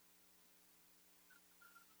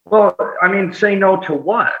 Well, I mean, say no to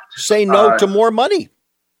what? Say no to more money.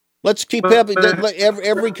 Let's keep having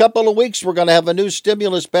every couple of weeks. We're going to have a new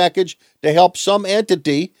stimulus package to help some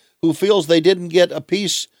entity who feels they didn't get a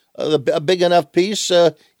piece, a big enough piece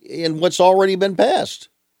in what's already been passed.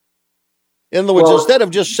 In other words, instead of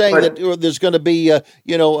just saying that there's going to be,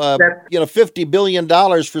 $50 billion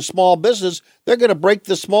for small business, they're going to break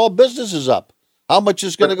the small businesses up. How much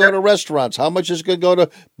is going to go to restaurants? How much is going to go to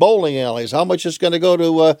bowling alleys? How much is going to go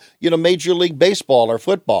to, Major League Baseball or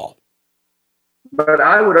football? But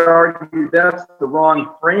I would argue that's the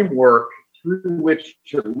wrong framework through which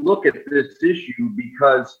to look at this issue,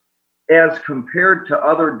 because as compared to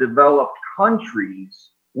other developed countries,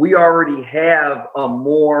 we already have a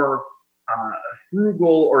more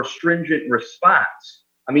frugal or stringent response.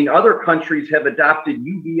 I mean, other countries have adopted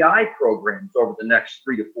UBI programs over the next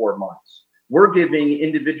 3 to 4 months. We're giving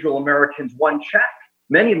individual Americans one check.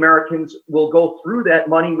 Many Americans will go through that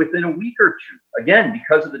money within a week or two. Again,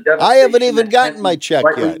 because of the devastation. I haven't even gotten my check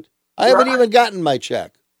yet. I haven't even gotten my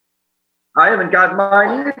check. I haven't gotten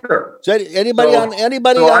mine either. So anybody on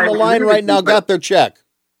the line right now got their check?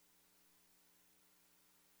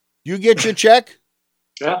 You get your check?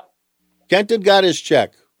 Yeah. Kenton got his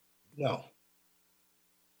check. No.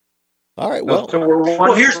 All right. Well,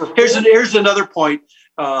 here's another point.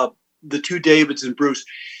 The two Davids and Bruce,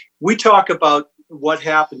 we talk about what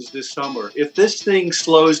happens this summer. If this thing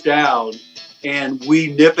slows down and we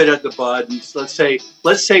nip it at the bud, and let's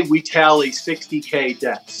say we tally 60K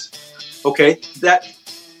deaths. Okay,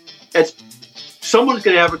 someone's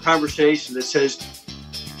going to have a conversation that says,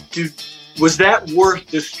 was that worth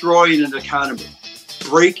destroying an economy,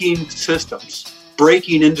 breaking systems,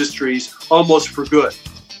 breaking industries almost for good?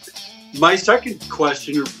 My second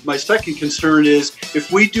question, or my second concern is,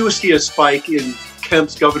 if we do see a spike in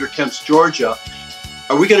Governor Kemp's Georgia,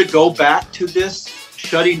 are we going to go back to this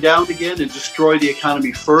shutting down again and destroy the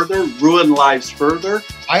economy further, ruin lives further?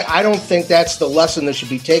 I don't think that's the lesson that should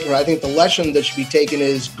be taken. I think the lesson that should be taken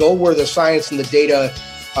is go where the science and the data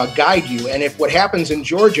guide you. And if what happens in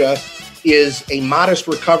Georgia is a modest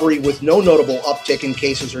recovery with no notable uptick in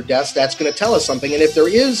cases or deaths, that's going to tell us something. And if there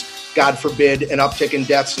is, God forbid, an uptick in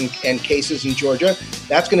deaths and cases in Georgia,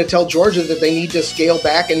 that's going to tell Georgia that they need to scale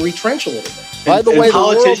back and retrench a little bit. By the way,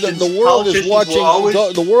 the world is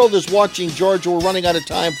watching. The world is watching Georgia. We're running out of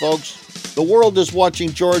time, folks. The world is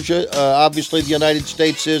watching Georgia. Obviously, the United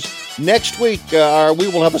States is. Next week, we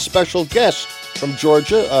will have a special guest from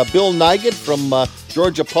Georgia, Bill Nigut from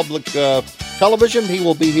Georgia Public Television. He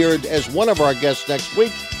will be here as one of our guests next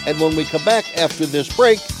week. And when we come back after this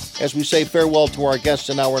break, as we say farewell to our guests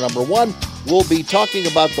in hour number one, we'll be talking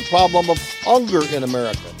about the problem of hunger in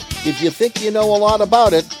America. If you think you know a lot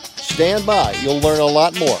about it, stand by. You'll learn a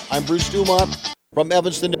lot more. I'm Bruce Dumont from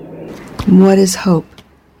Evanston. What is hope?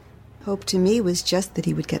 Hope to me was just that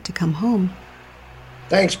he would get to come home.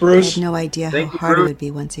 Thanks, Bruce. I had no idea how hard it would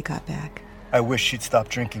be once he got back. I wish she'd stop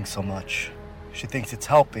drinking so much. She thinks it's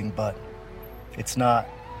helping, but it's not.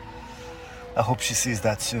 I hope she sees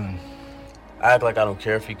that soon. I act like I don't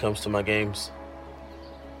care if he comes to my games,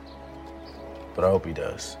 but I hope he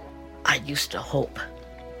does. I used to hope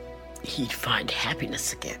he'd find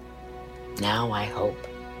happiness again. Now I hope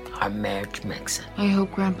our marriage makes it. I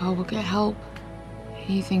hope Grandpa will get help.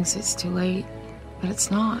 He thinks it's too late, but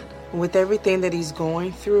it's not. With everything that he's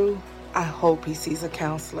going through, I hope he sees a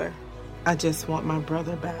counselor. I just want my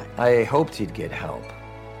brother back. I hoped he'd get help.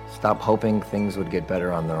 Stop hoping things would get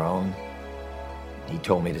better on their own. He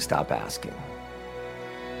told me to stop asking.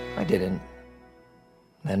 I didn't.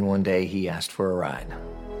 Then one day he asked for a ride.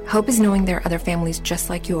 Hope is knowing there are other families just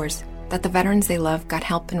like yours, that the veterans they love got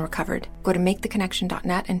help and recovered. Go to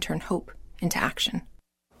maketheconnection.net and turn hope into action.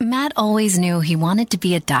 Matt always knew he wanted to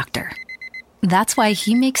be a doctor. That's why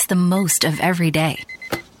he makes the most of every day.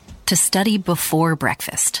 To study before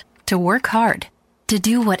breakfast, to work hard, to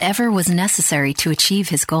do whatever was necessary to achieve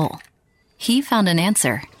his goal. He found an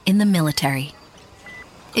answer in the military.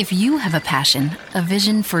 If you have a passion, a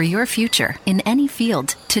vision for your future in any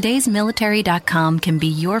field, todaysmilitary.com can be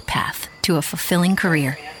your path to a fulfilling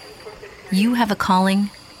career. You have a calling,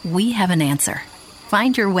 we have an answer.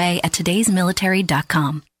 Find your way at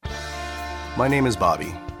todaysmilitary.com. My name is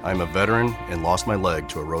Bobby. I'm a veteran and lost my leg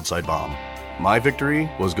to a roadside bomb. My victory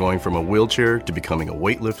was going from a wheelchair to becoming a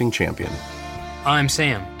weightlifting champion. I'm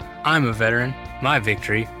Sam. I'm a veteran. My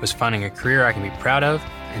victory was finding a career I can be proud of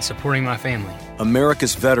and supporting my family.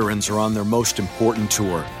 America's veterans are on their most important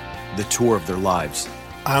tour, the tour of their lives.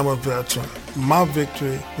 I'm a veteran. My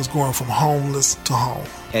victory was going from homeless to home.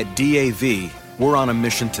 At DAV, we're on a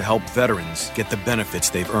mission to help veterans get the benefits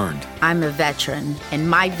they've earned. I'm a veteran, and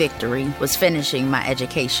my victory was finishing my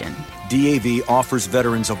education. DAV offers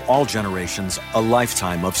veterans of all generations a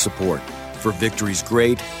lifetime of support for victories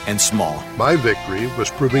great and small. My victory was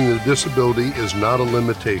proving that disability is not a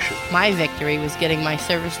limitation. My victory was getting my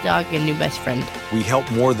service dog a new best friend. We help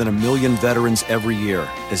more than 1 million veterans every year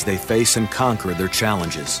as they face and conquer their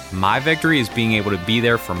challenges. My victory is being able to be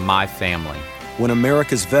there for my family. When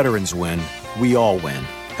America's veterans win, we all win.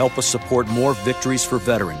 Help us support more victories for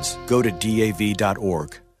veterans. Go to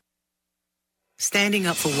DAV.org. Standing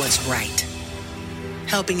up for what's right.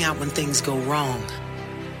 Helping out when things go wrong.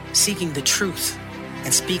 Seeking the truth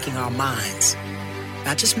and speaking our minds.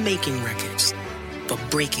 Not just making records, but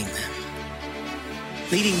breaking them.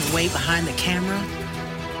 Leading the way behind the camera,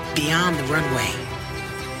 beyond the runway,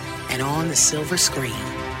 and on the silver screen.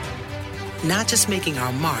 Not just making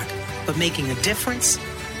our mark, but making a difference.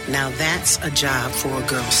 Now that's a job for a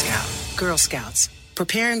Girl Scout. Girl Scouts,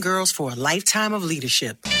 preparing girls for a lifetime of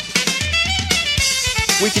leadership.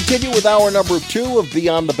 We continue with hour number 2 of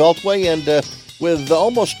Beyond the Beltway, and with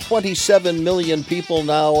almost 27 million people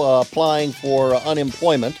now applying for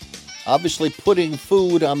unemployment, obviously putting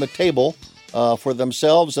food on the table for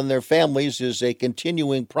themselves and their families is a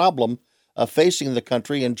continuing problem facing the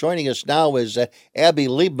country. And joining us now is Abby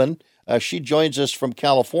Liebman. She joins us from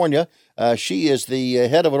California. She is the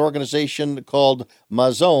head of an organization called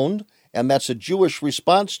Mazon, and that's a Jewish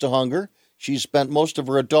response to hunger. She's spent most of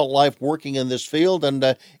her adult life working in this field.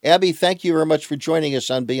 And Abby, thank you very much for joining us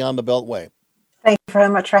on Beyond the Beltway. Thank you very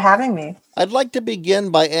much for having me. I'd like to begin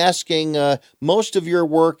by asking, most of your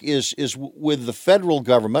work is with the federal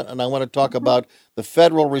government, and I want to talk about the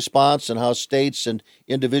federal response and how states and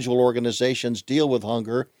individual organizations deal with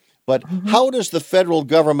hunger. But how does the federal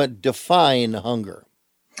government define hunger?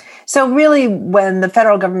 So really, when the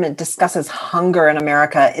federal government discusses hunger in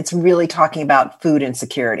America, it's really talking about food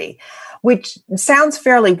insecurity, which sounds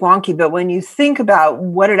fairly wonky, but when you think about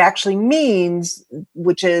what it actually means,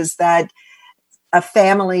 which is that a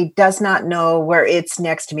family does not know where its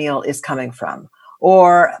next meal is coming from,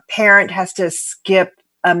 or a parent has to skip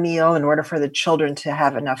a meal in order for the children to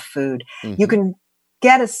have enough food. You can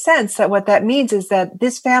get a sense that what that means is that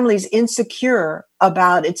this family is insecure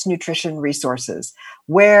about its nutrition resources,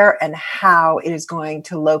 where and how it is going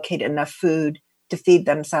to locate enough food to feed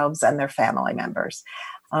themselves and their family members.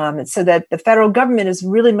 So that the federal government is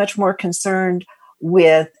really much more concerned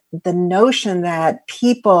with the notion that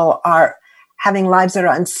people are having lives that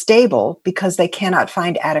are unstable because they cannot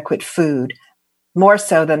find adequate food, more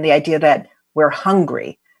so than the idea that we're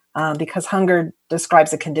hungry, because hunger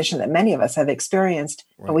describes a condition that many of us have experienced,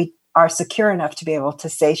 but we are secure enough to be able to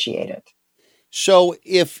satiate it. So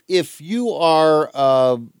if you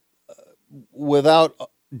are without a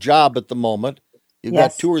job at the moment, you've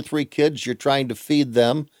got 2 or 3 kids, you're trying to feed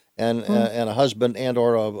them, and a husband and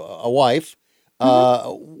or a wife,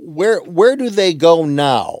 where do they go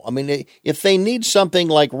now? I mean, if they need something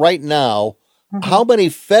like right now, how many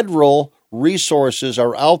federal resources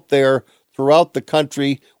are out there throughout the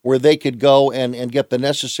country where they could go and get the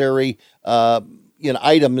necessary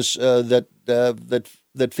items that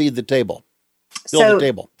feed the table, fill the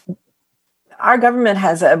table? Our government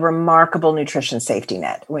has a remarkable nutrition safety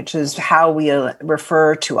net, which is how we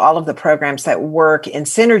refer to all of the programs that work in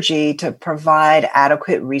synergy to provide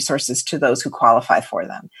adequate resources to those who qualify for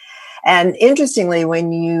them. And interestingly,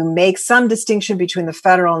 when you make some distinction between the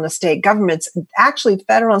federal and the state governments, actually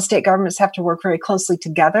federal and state governments have to work very closely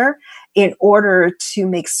together in order to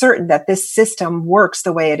make certain that this system works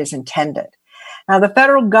the way it is intended. Now, the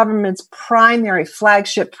federal government's primary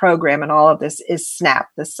flagship program in all of this is SNAP,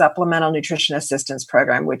 the Supplemental Nutrition Assistance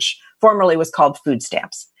Program, which formerly was called food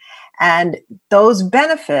stamps. And those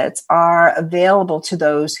benefits are available to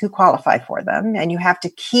those who qualify for them, and you have to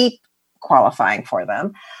keep qualifying for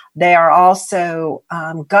them. They are also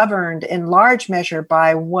governed in large measure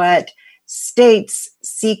by what states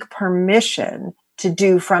seek permission to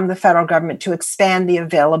do from the federal government to expand the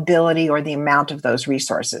availability or the amount of those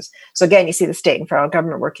resources. So again, you see the state and federal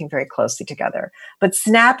government working very closely together. But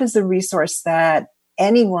SNAP is a resource that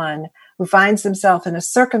anyone who finds themselves in a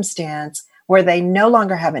circumstance where they no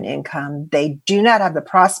longer have an income, they do not have the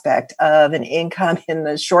prospect of an income in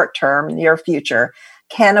the short term, near future,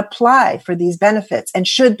 can apply for these benefits and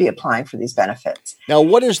should be applying for these benefits. Now,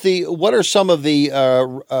 what are some of the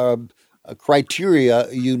criteria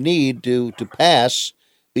you need to pass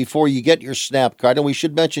before you get your SNAP card. And we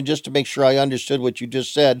should mention, just to make sure I understood what you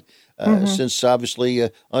just said, since obviously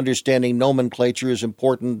understanding nomenclature is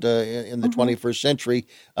important in the 21st century,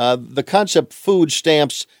 the concept food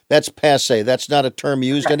stamps, that's passé. That's not a term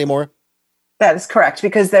used anymore? That is correct,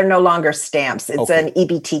 because they're no longer stamps. It's an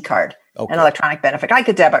EBT card, an electronic benefit, like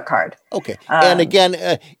a debit card. Okay. And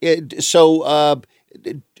again,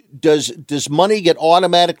 does money get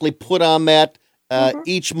automatically put on that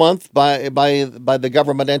each month by the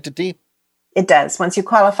government entity? It does. Once you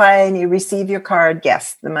qualify and you receive your card,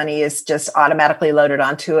 yes, the money is just automatically loaded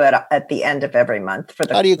onto it at the end of every month. For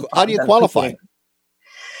the how do you qualify?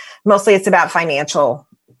 Mostly, it's about financial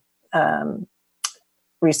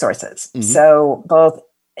resources. So both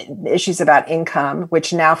issues about income,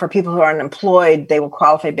 which now for people who are unemployed, they will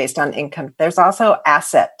qualify based on income. There's also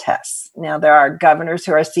asset tests. Now, there are governors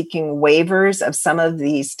who are seeking waivers of some of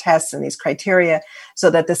these tests and these criteria so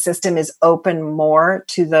that the system is open more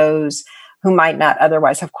to those who might not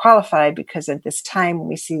otherwise have qualified, because at this time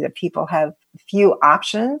we see that people have few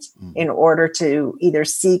options in order to either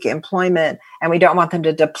seek employment, and we don't want them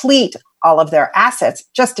to deplete all of their assets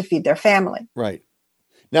just to feed their family. Right.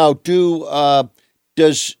 Now,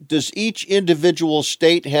 does each individual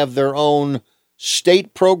state have their own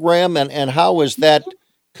state program, and how is that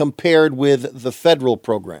compared with the federal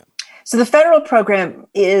program? So the federal program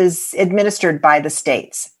is administered by the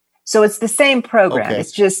states. So it's the same program. Okay.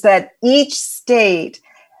 It's just that each state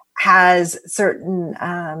has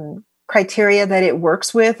certain criteria that it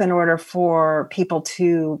works with in order for people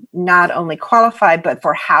to not only qualify, but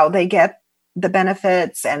for how they get the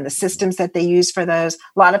benefits and the systems that they use for those.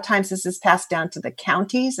 A lot of times this is passed down to the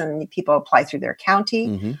counties and people apply through their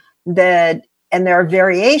county. And there are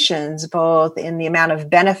variations both in the amount of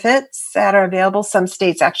benefits that are available. Some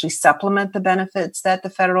states actually supplement the benefits that the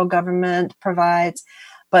federal government provides.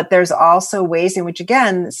 But there's also ways in which,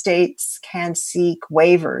 again, states can seek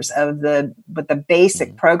waivers of what the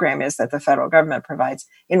basic program is that the federal government provides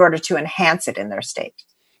in order to enhance it in their state.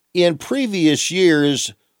 In previous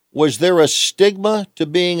years, was there a stigma to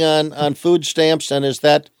being on food stamps, and has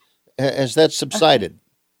that subsided?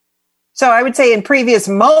 So I would say in previous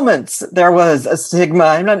moments, there was a stigma.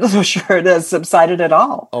 I'm not so sure it has subsided at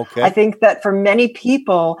all. Okay. I think that for many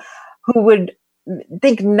people who would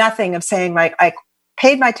think nothing of saying, like, I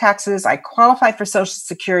paid my taxes, I qualify for Social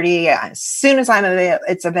Security, as soon as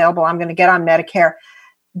it's available, I'm going to get on Medicare,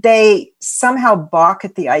 they somehow balk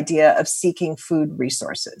at the idea of seeking food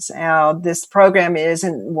resources. Now, this program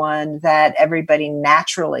isn't one that everybody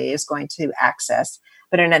naturally is going to access,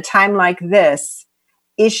 but in a time like this,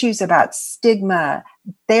 issues about stigma,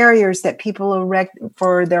 barriers that people erect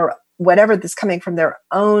for their whatever that's coming from their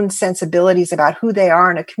own sensibilities about who they are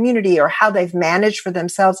in a community or how they've managed for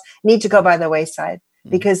themselves need to go by the wayside,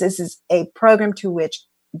 because this is a program to which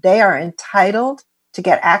they are entitled to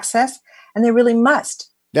get access, and they really must.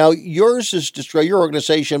 Now, your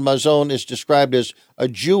organization, Mazon, is described as a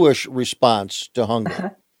Jewish response to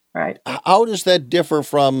hunger. Right. How does that differ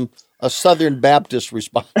from a Southern Baptist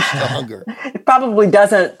response to hunger? It probably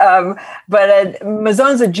doesn't. But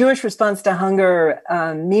Mazon's a Jewish response to hunger,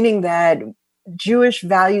 meaning that Jewish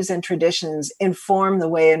values and traditions inform the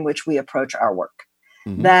way in which we approach our work.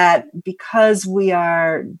 That because we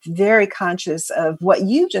are very conscious of what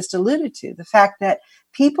you just alluded to, the fact that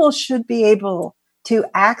people should be able to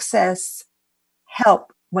access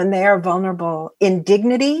help when they are vulnerable in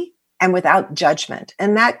dignity and without judgment.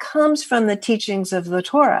 And that comes from the teachings of the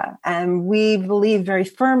Torah. And we believe very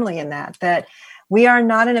firmly in that we are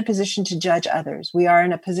not in a position to judge others. We are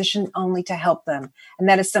in a position only to help them. And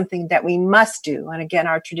that is something that we must do. And again,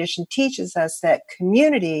 our tradition teaches us that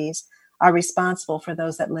communities are responsible for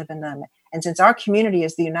those that live in them. And since our community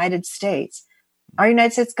is the United States, our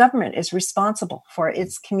United States government is responsible for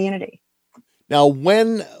its community. Now,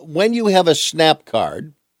 when you have a SNAP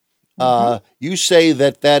card, you say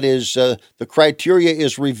that is the criteria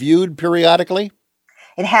is reviewed periodically?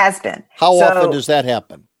 It has been. How often does that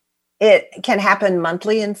happen? It can happen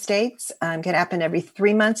monthly in states, can happen every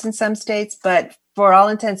 3 months in some states, but for all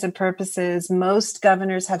intents and purposes, most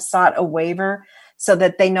governors have sought a waiver so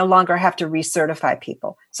that they no longer have to recertify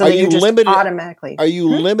people. So that you just automatically. Are you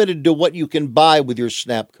limited to what you can buy with your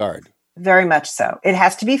SNAP card? Very much so. It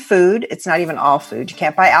has to be food. It's not even all food. You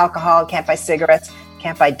can't buy alcohol, can't buy cigarettes,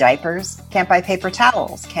 can't buy diapers, can't buy paper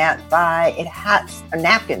towels, can't buy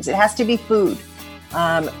napkins. It has to be food,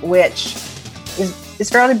 which is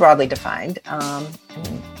fairly broadly defined.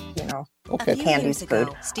 Okay. Can't use food.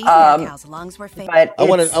 Steve Faircow's lungs were But I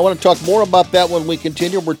want to talk more about that when we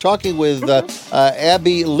continue. We're talking with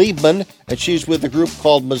Abby Liebman, and she's with a group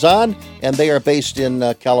called Mazan, and they are based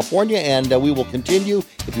in California. And we will continue.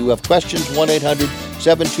 If you have questions,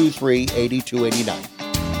 1-800-723-8289.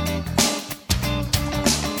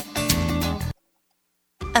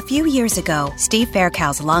 A few years ago, Steve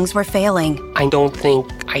Faircow's lungs were failing. I don't think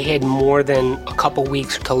I had more than a couple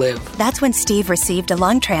weeks to live. That's when Steve received a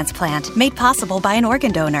lung transplant made possible by an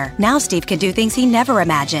organ donor. Now Steve can do things he never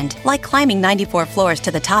imagined, like climbing 94 floors to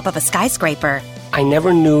the top of a skyscraper. I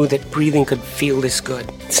never knew that breathing could feel this good.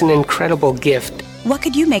 It's an incredible gift. What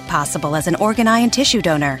could you make possible as an organ, eye, and tissue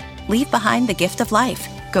donor? Leave behind the gift of life.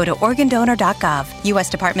 Go to organdonor.gov, U.S.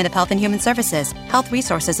 Department of Health and Human Services, Health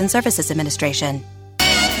Resources and Services Administration.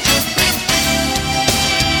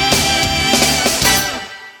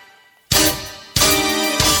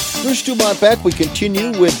 Bruce Dumont back. We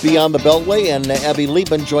continue with Beyond the Beltway, and Abby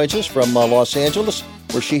Liebman joins us from Los Angeles,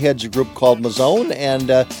 where she heads a group called Mazon. And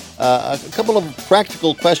a couple of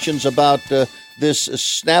practical questions about this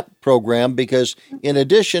SNAP program, because in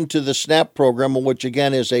addition to the SNAP program, which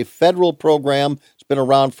again is a federal program, it's been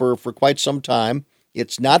around for quite some time.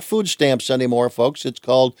 It's not food stamps anymore, folks. It's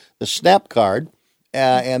called the SNAP card,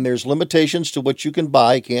 and there's limitations to what you can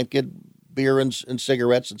buy. You can't get beer and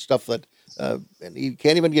cigarettes and stuff that. And you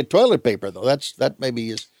can't even get toilet paper, though. That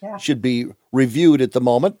maybe should be reviewed at the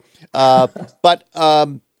moment. But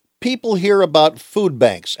people hear about food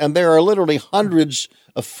banks, and there are literally hundreds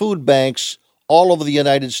of food banks all over the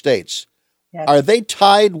United States. Yes. Are they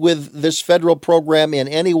tied with this federal program in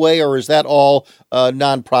any way, or is that all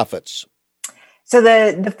nonprofits? So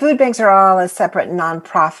the food banks are all a separate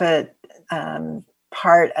nonprofit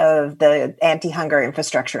part of the anti-hunger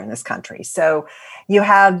infrastructure in this country. So you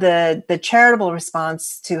have the charitable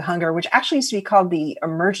response to hunger, which actually used to be called the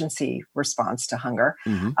emergency response to hunger.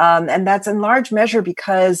 Mm-hmm. And that's in large measure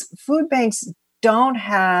because food banks don't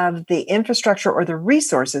have the infrastructure or the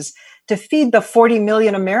resources to feed the 40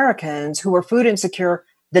 million Americans who were food insecure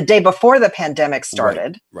the day before the pandemic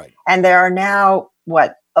started. Right. And there are now,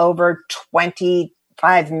 over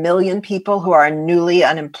 25 million people who are newly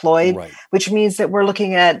unemployed, which means that we're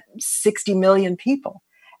looking at 60 million people.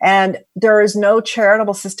 And there is no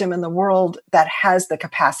charitable system in the world that has the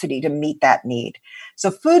capacity to meet that need. So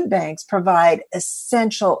food banks provide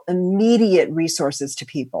essential, immediate resources to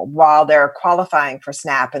people while they're qualifying for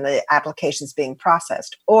SNAP and the applications being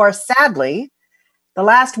processed. Or sadly, the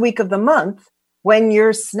last week of the month, when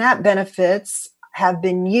your SNAP benefits have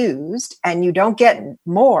been used and you don't get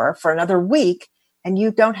more for another week and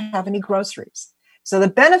you don't have any groceries. So the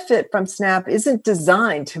benefit from SNAP isn't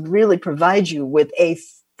designed to really provide you with a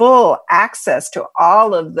full access to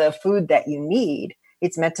all of the food that you need.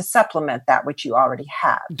 It's meant to supplement that which you already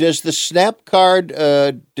have. Does the SNAP card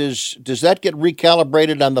does that get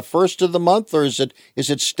recalibrated on the first of the month, or is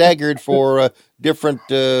it staggered for different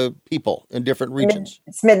people in different regions?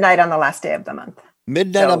 It's midnight on the last day of the month.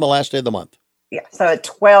 Midnight on the last day of the month. Yeah. So at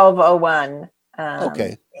 12:01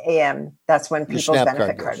 a.m. That's when people's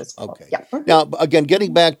benefit card is full. Okay. Yeah. Now, again,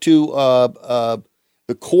 getting back to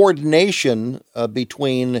the coordination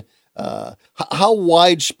between how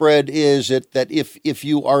widespread is it that if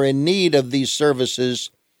you are in need of these services,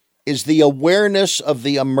 is the awareness of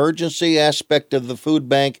the emergency aspect of the food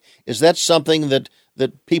bank, is that something that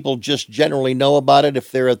people just generally know about it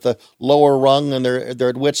if they're at the lower rung and they're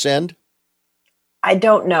at wit's end? I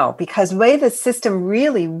don't know, because the way the system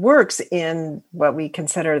really works in what we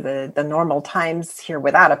consider the normal times here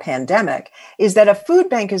without a pandemic is that a food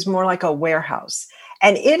bank is more like a warehouse.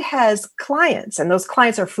 And it has clients, and those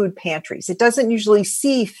clients are food pantries. It doesn't usually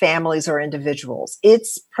see families or individuals.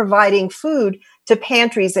 It's providing food to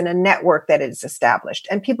pantries in a network that is established.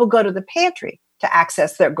 And people go to the pantry to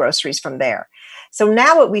access their groceries from there. So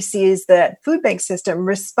now what we see is the food bank system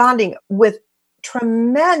responding with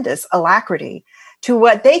tremendous alacrity to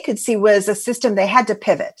what they could see was a system they had to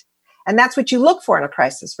pivot. And that's what you look for in a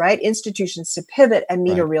crisis, right? Institutions to pivot and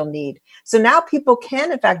meet a real need. So now people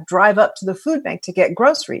can, in fact, drive up to the food bank to get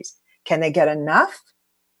groceries. Can they get enough?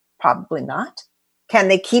 Probably not. Can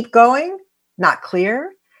they keep going? Not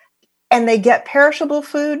clear. And they get perishable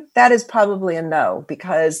food? That is probably a no,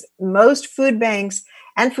 because most food banks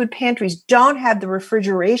and food pantries don't have the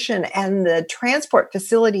refrigeration and the transport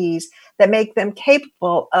facilities that make them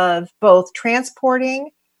capable of both transporting,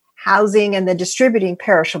 housing, and then distributing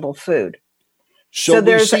perishable food. So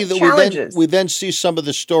there's challenges. We then see some of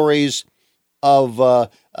the stories of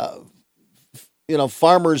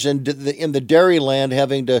farmers in the dairy land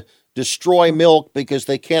having to destroy milk because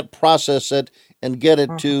they can't process it and get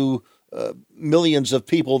it to millions of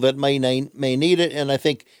people that may need it. And I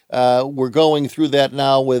think we're going through that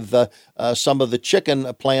now with some of the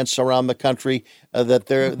chicken plants around the country that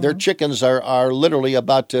their chickens are literally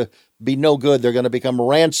about to be no good. They're going to become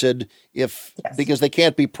rancid because they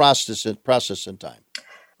can't be processed in time.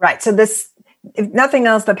 Right. So this, if nothing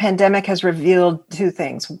else, the pandemic has revealed two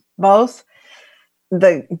things: both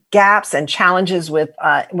the gaps and challenges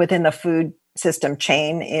within the food system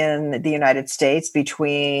chain in the United States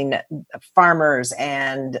between farmers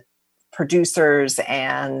and producers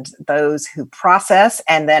and those who process,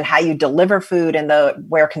 and then how you deliver food and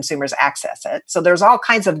where consumers access it. So there's all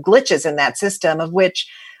kinds of glitches in that system of which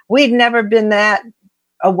we'd never been that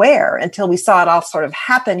aware until we saw it all sort of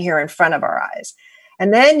happen here in front of our eyes.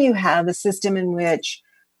 And then you have a system in which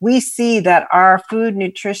we see that our food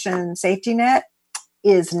nutrition safety net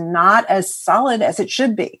is not as solid as it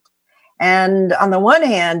should be. And on the one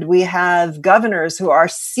hand, we have governors who are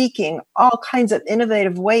seeking all kinds of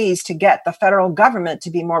innovative ways to get the federal government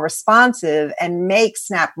to be more responsive and make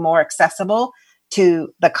SNAP more accessible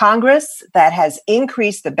to the Congress that has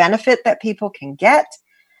increased the benefit that people can get.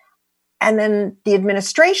 And then the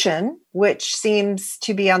administration, which seems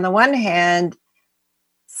to be on the one hand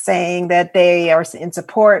saying that they are in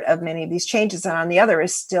support of many of these changes, and on the other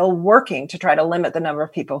is still working to try to limit the number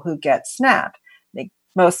of people who get SNAP.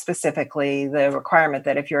 Most specifically, the requirement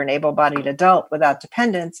that if you're an able-bodied adult without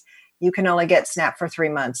dependents, you can only get SNAP for 3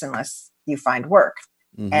 months unless you find work.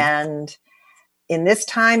 Mm-hmm. And in this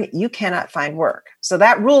time, you cannot find work. So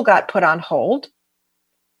that rule got put on hold.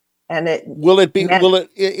 And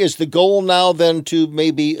is the goal now then to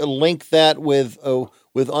maybe link that with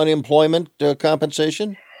unemployment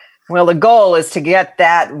compensation? Well, the goal is to get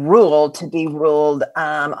that rule to be ruled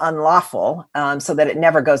unlawful so that it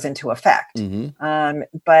never goes into effect. Mm-hmm.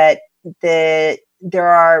 But there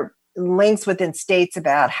are links within states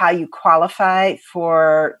about how you qualify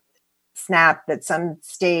for SNAP, that some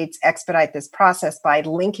states expedite this process by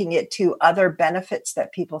linking it to other benefits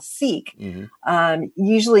that people seek, mm-hmm.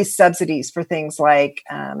 Usually subsidies for things like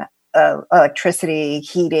electricity,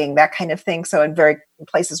 heating, that kind of thing. So in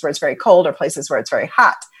places where it's very cold or places where it's very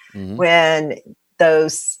hot, mm-hmm. when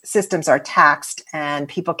those systems are taxed and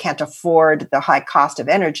people can't afford the high cost of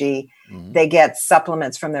energy, mm-hmm. they get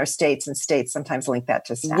supplements from their states, and states sometimes link that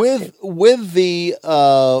to SNAP. With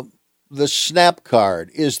the SNAP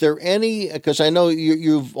card, is there any, because I know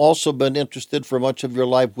you've also been interested for much of your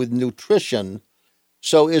life with nutrition,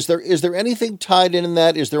 so is there anything tied in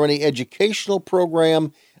that? Is there any educational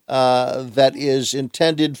program that is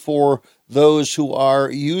intended for those who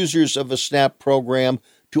are users of a SNAP program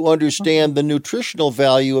to understand the nutritional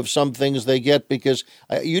value of some things they get? Because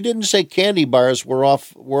you didn't say candy bars were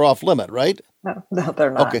off limit, right? No,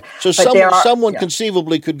 they're not. Okay, so someone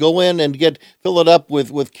conceivably could go in and fill it up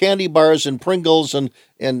with candy bars and Pringles and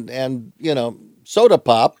soda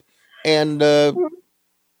pop, and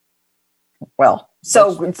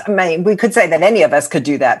we could say that any of us could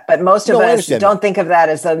do that, but most of us don't think of that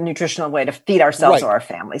as a nutritional way to feed ourselves or our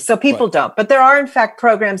families. So people don't. But there are, in fact,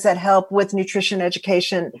 programs that help with nutrition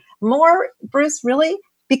education more, Bruce, really,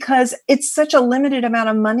 because it's such a limited amount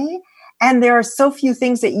of money and there are so few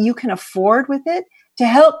things that you can afford with it, to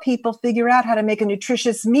help people figure out how to make a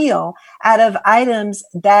nutritious meal out of items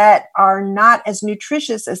that are not as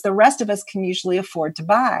nutritious as the rest of us can usually afford to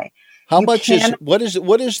buy. What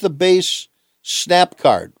is the base SNAP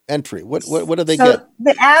card entry? What do they get?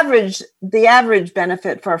 The average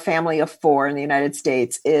benefit for a family of 4 in the United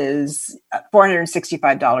States is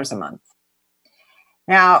 $465 a month.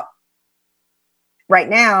 Now, right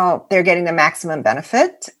now, they're getting the maximum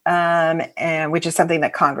benefit, and which is something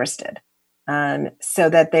that Congress did, so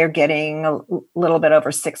that they're getting a little bit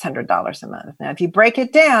over $600 a month. Now, if you break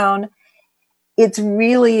it down, it's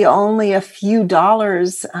really only a few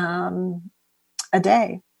dollars a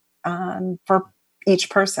day for each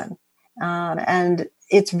person. And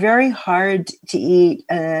it's very hard to eat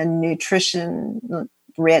a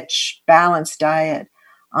nutrition-rich, balanced diet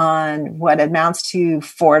on what amounts to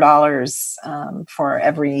 $4 for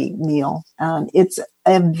every meal. It's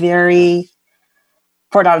a very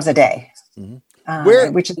 $4 a day, mm-hmm.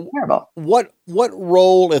 Which is terrible. What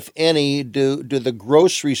role, if any, do the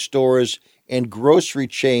grocery stores and grocery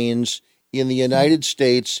chains in the United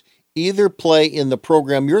States either play in the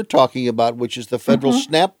program you're talking about, which is the federal mm-hmm.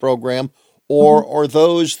 SNAP program, or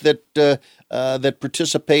those that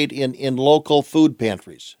participate in local food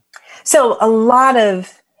pantries? So a lot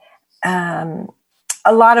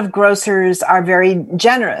of grocers are very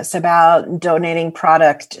generous about donating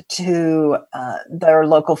product to their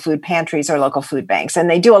local food pantries or local food banks. And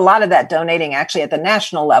they do a lot of that donating actually at the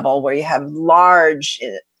national level, where you have large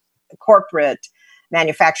corporate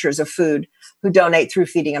manufacturers of food who donate through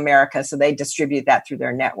Feeding America. So they distribute that through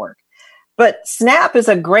their network. But SNAP is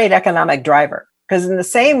a great economic driver, because in the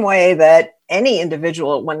same way that any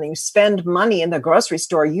individual, when you spend money in the grocery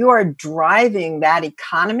store, you are driving that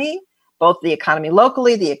economy, both the economy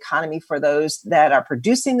locally, the economy for those that are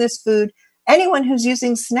producing this food. Anyone who's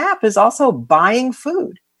using SNAP is also buying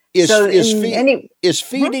food. Is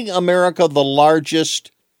Feeding America the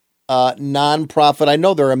largest nonprofit? I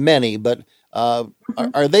know there are many, but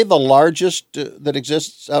are they the largest that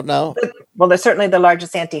exists out now? Well, they're certainly the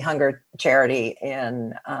largest anti-hunger charity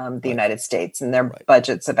in the United States, and their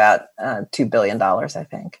budget's about $2 billion, I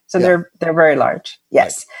think. So they're very large.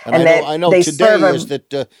 Yes, right. And I know today is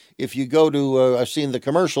that if you go to, I've seen the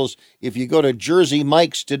commercials. If you go to Jersey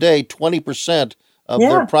Mike's today, 20% of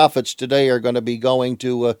their profits today are going to be going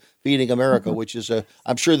to Feeding America, which is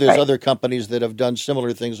I'm sure there's other companies that have done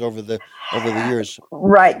similar things over the years.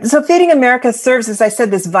 Right. So Feeding America serves, as I said,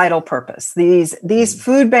 this vital purpose. These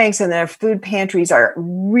food banks and their food pantries are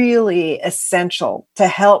really essential to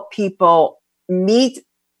help people meet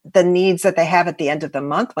the needs that they have at the end of the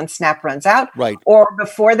month when SNAP runs out, or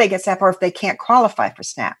before they get SNAP, or if they can't qualify for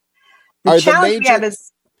SNAP.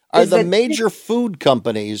 The major food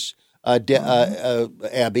companies,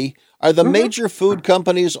 Abby, are the major food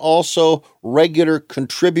companies also regular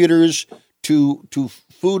contributors to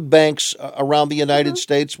food banks around the United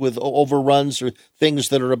States with overruns or things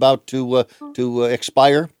that are about to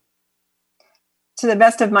expire? To the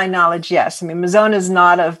best of my knowledge, yes. I mean, Mazzone is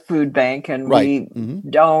not a food bank, and we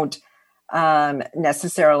don't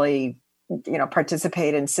necessarily,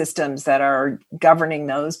 participate in systems that are governing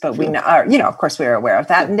those. But we are, of course, we are aware of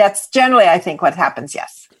that, and that's generally, I think, what happens.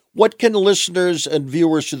 Yes. What can listeners and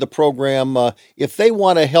viewers to the program, if they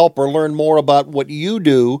want to help or learn more about what you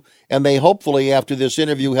do, and they hopefully after this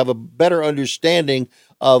interview have a better understanding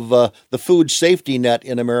of the food safety net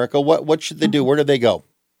in America, what should they do? Where do they go?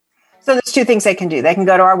 So there's two things they can do. They can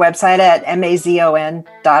go to our website at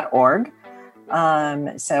mazon.org.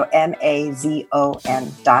 So mazon.org.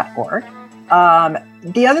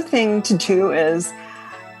 The other thing to do is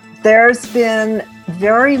there's been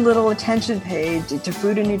very little attention paid to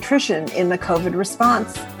food and nutrition in the COVID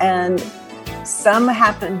response. And some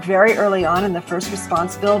happened very early on in the first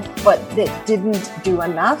response bill, but it didn't do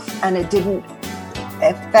enough, and it didn't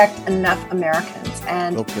affect enough Americans.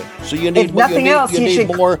 And so you need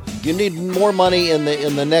more money in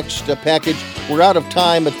the next package. We're out of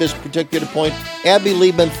time at this particular point. Abby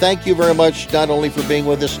Liebman, thank you very much, not only for being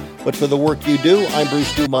with us, but for the work you do. I'm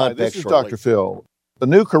Bruce Dumont. Hi, this is Dr. Phil. The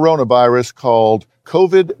new coronavirus called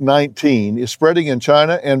COVID-19 is spreading in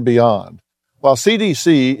China and beyond. While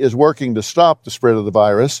CDC is working to stop the spread of the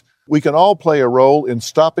virus, we can all play a role in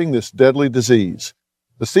stopping this deadly disease.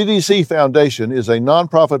 The CDC Foundation is a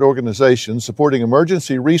nonprofit organization supporting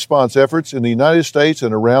emergency response efforts in the United States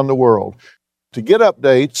and around the world. To get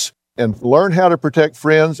updates and learn how to protect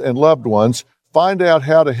friends and loved ones, find out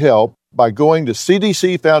how to help by going to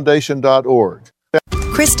cdcfoundation.org.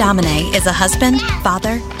 Chris Domine is a husband,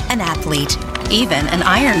 father, an athlete, even an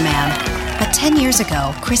Ironman. But 10 years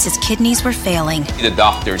ago, Chris's kidneys were failing. The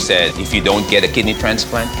doctor said, if you don't get a kidney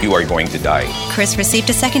transplant, you are going to die. Chris received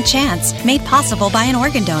a second chance, made possible by an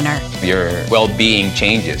organ donor. Your well-being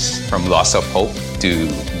changes from loss of hope to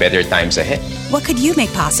better times ahead. What could you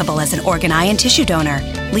make possible as an organ, eye, and tissue donor?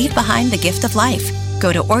 Leave behind the gift of life.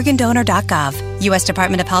 Go to organdonor.gov, U.S.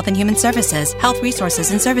 Department of Health and Human Services, Health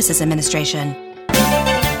Resources and Services Administration.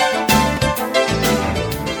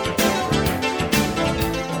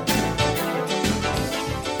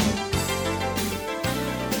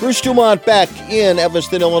 Bruce Dumont back in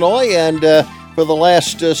Evanston, Illinois, and for the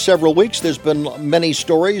last several weeks, there's been many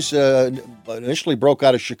stories. Initially broke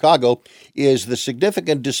out of Chicago, is the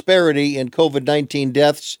significant disparity in COVID-19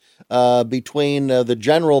 deaths between the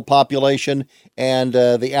general population and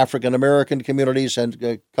the African-American communities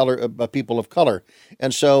and people of color.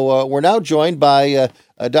 And so we're now joined by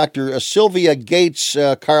Dr. Sylvia Gates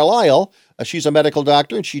Carlisle. She's a medical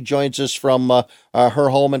doctor, and she joins us from her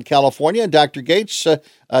home in California. And Dr. Gates,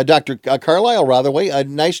 Dr. Carlisle,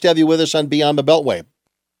 nice to have you with us on Beyond the Beltway.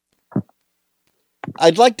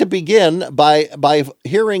 I'd like to begin by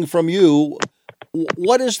hearing from you,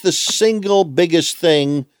 what is the single biggest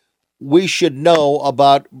thing we should know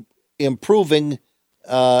about improving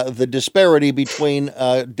the disparity between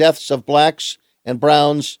deaths of blacks and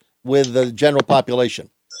browns with the general population?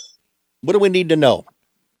 What do we need to know?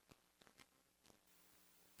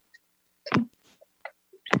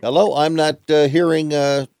 Hello, I'm not hearing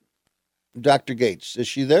Dr. Gates. Is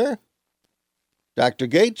she there? Dr.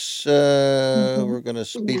 Gates, we're going to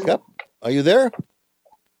speak up. Are you there?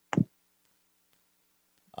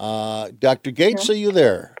 Dr. Gates, are you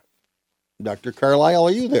there? Dr. Carlisle,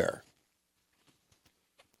 are you there?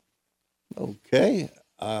 Okay.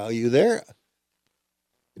 Are you there?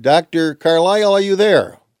 Dr. Carlisle, are you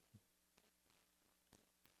there?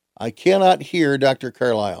 I cannot hear Dr.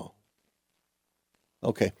 Carlisle.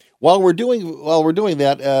 Okay. While we're doing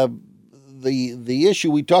that, the issue,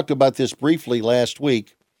 we talked about this briefly last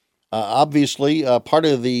week. Obviously, part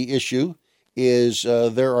of the issue is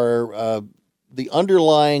there are the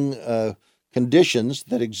underlying conditions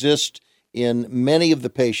that exist in many of the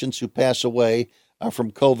patients who pass away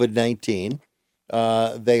from COVID-19.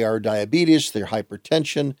 They are diabetes, they're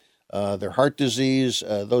hypertension, they're heart disease.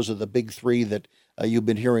 Those are the big three that you've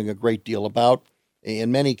been hearing a great deal about.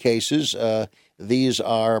 In many cases, these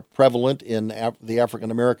are prevalent in the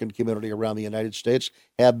African-American community around the United States,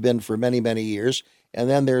 have been for many, many years. And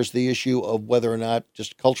then there's the issue of whether or not,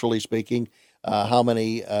 just culturally speaking, how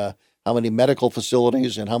many medical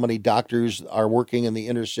facilities and how many doctors are working in the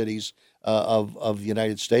inner cities of the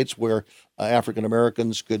United States, where African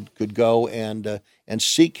Americans could go and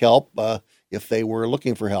seek help if they were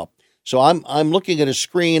looking for help. So I'm looking at a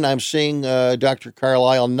screen. I'm seeing Dr.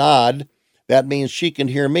 Carlisle nod. That means she can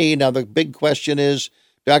hear me. Now the big question is,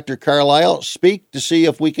 Dr. Carlisle, speak to see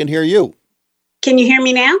if we can hear you. Can you hear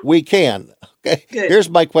me now? We can. Okay. Good. Here's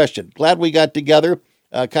my question. Glad we got together.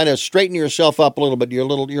 Kind of straighten yourself up a little bit. You're a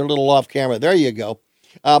little off camera. There you go.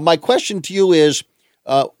 My question to you is,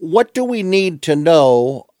 what do we need to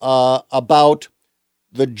know about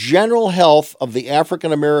the general health of the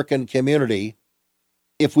African American community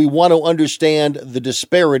if we want to understand the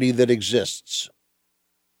disparity that exists?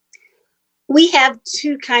 We have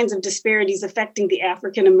two kinds of disparities affecting the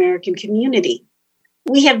African American community.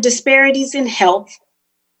 We have disparities in health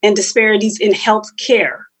and disparities in health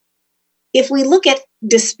care. If we look at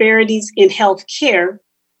disparities in health care,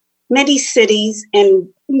 many cities and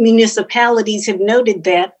municipalities have noted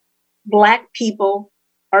that Black people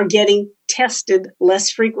are getting tested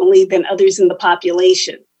less frequently than others in the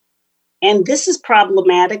population. And this is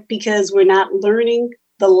problematic because we're not learning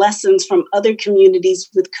the lessons from other communities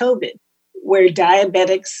with COVID, where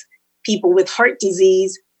diabetics, people with heart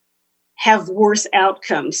disease, have worse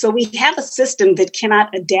outcomes. So we have a system that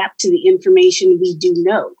cannot adapt to the information we do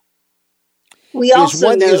know. We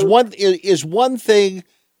also know is one thing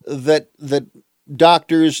that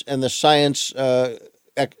doctors and the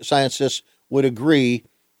scientists would agree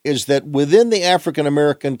is that within the African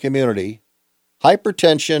American community,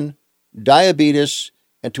 hypertension, diabetes,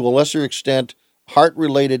 and to a lesser extent,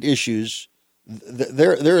 heart-related issues,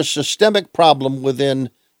 there is a systemic problem within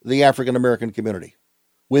the African American community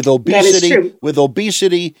with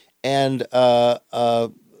obesity and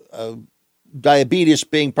diabetes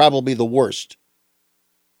being probably the worst.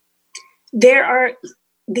 The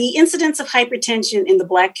incidence of hypertension in the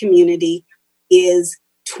Black community is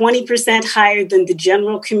 20% higher than the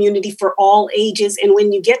general community for all ages. And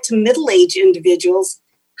when you get to middle-aged individuals,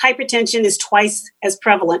 hypertension is twice as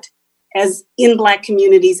prevalent as in Black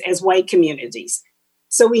communities as white communities.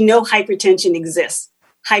 So we know hypertension exists.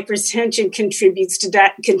 Hypertension contributes to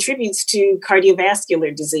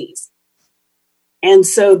cardiovascular disease. And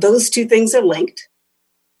so those two things are linked.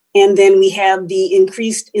 And then we have the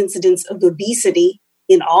increased incidence of obesity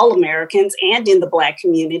in all Americans and in the Black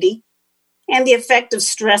community, and the effect of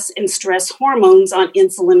stress and stress hormones on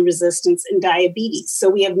insulin resistance and diabetes. So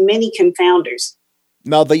we have many confounders.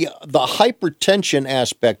 Now, the hypertension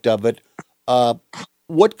aspect of it,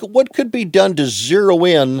 what could be done to zero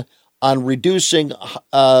in on reducing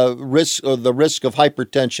the risk of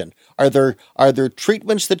hypertension? Are there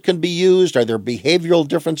treatments that can be used? Are there behavioral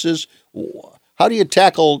differences? How do you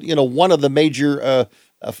tackle one of the major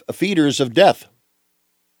feeders of death?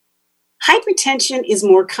 Hypertension is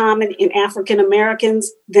more common in African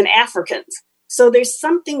Americans than Africans. So there's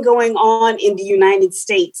something going on in the United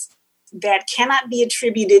States that cannot be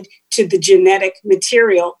attributed to the genetic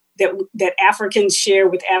material that Africans share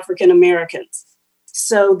with African Americans.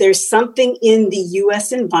 So there's something in the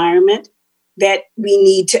U.S. environment that we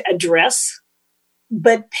need to address.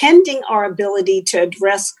 But pending our ability to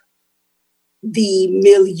address the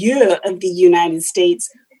milieu of the United States,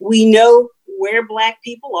 we know where Black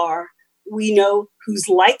people are. We know who's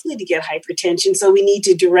likely to get hypertension. So we need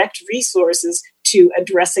to direct resources to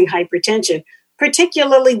addressing hypertension,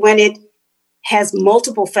 particularly when it has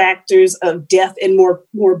multiple factors of death and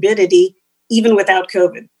morbidity, even without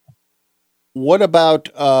COVID. What about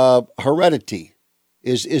heredity?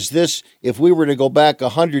 Is this, if we were to go back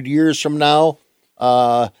 100 years from now,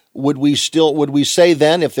 would we say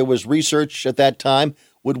then, if there was research at that time,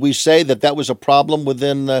 would we say that was a problem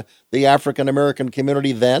within the African American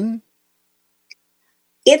community then?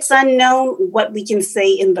 It's unknown what we can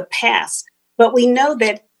say in the past, but we know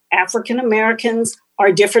that African Americans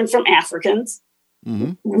are different from Africans.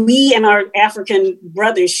 Mm-hmm. We and our African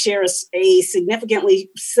brothers share a significantly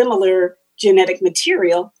similar genetic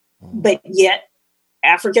material, but yet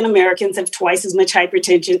African Americans have twice as much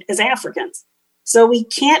hypertension as Africans. So we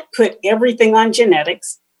can't put everything on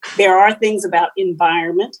genetics. There are things about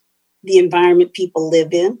environment, the environment people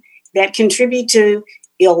live in, that contribute to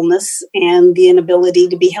illness and the inability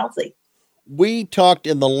to be healthy. We talked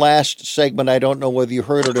in the last segment, I don't know whether you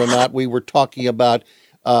heard it or not, we were talking about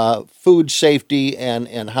food safety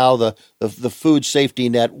and how the food safety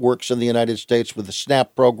net works in the United States with the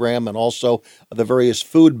SNAP program and also the various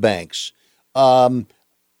food banks.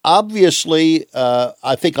 Obviously,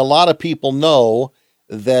 I think a lot of people know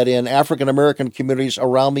that in African American communities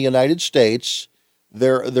around the United States,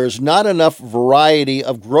 there's not enough variety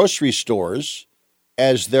of grocery stores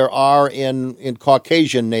as there are in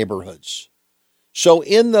Caucasian neighborhoods. So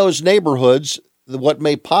in those neighborhoods, what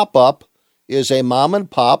may pop up is a mom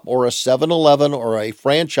and pop or a 7-Eleven or a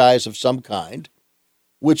franchise of some kind,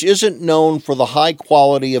 which isn't known for the high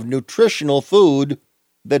quality of nutritional food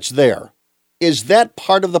that's there. Is that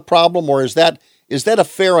part of the problem, or is that a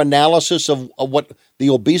fair analysis of what the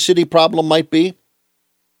obesity problem might be?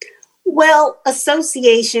 Well,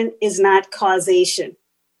 association is not causation,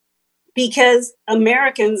 because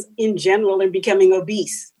Americans in general are becoming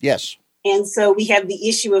obese. Yes. And so we have the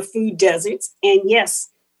issue of food deserts. And yes,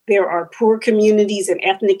 there are poor communities and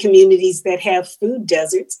ethnic communities that have food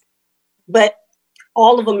deserts, but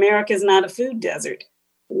all of America is not a food desert.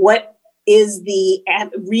 What is the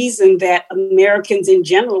reason that Americans in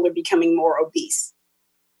general are becoming more obese?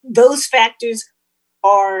 Those factors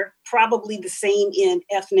are probably the same in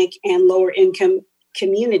ethnic and lower income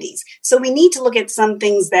communities. So we need to look at some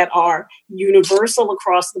things that are universal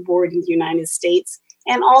across the board in the United States,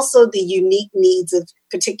 and also the unique needs of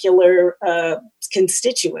particular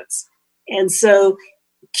constituents. And so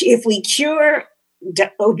if we cure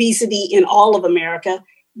obesity in all of America,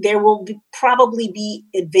 there will probably be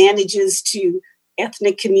advantages to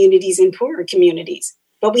ethnic communities and poorer communities.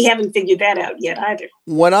 But we haven't figured that out yet either.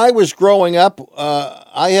 When I was growing up,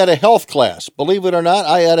 I had a health class. Believe it or not,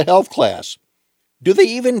 I had a health class. Do they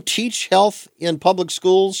even teach health in public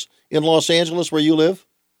schools in Los Angeles where you live?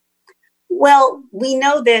 Well, we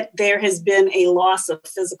know that there has been a loss of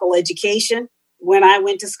physical education. When I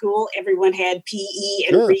went to school, everyone had PE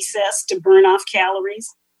and recess to burn off calories.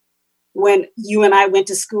 When you and I went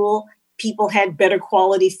to school, people had better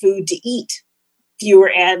quality food to eat,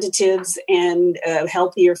 fewer additives and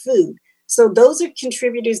healthier food. So those are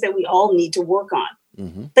contributors that we all need to work on.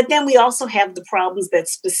 Mm-hmm. But then we also have the problems that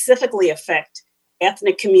specifically affect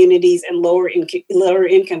ethnic communities and lower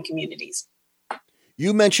income communities.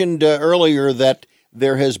 You mentioned earlier that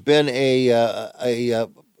there has been a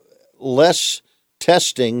less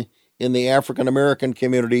testing in the African American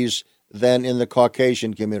communities than in the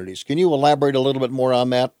Caucasian communities. Can you elaborate a little bit more on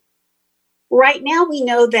that? Right now, we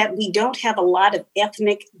know that we don't have a lot of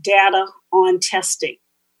ethnic data on testing.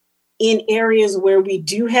 In areas where we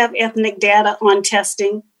do have ethnic data on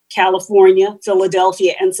testing, California,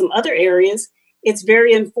 Philadelphia, and some other areas, it's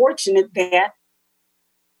very unfortunate that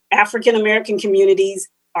African American communities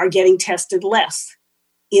are getting tested less.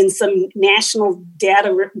 In some national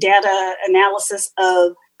data analysis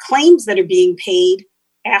of claims that are being paid,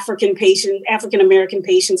 African American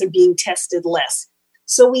patients are being tested less.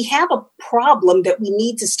 So we have a problem that we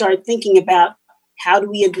need to start thinking about. How do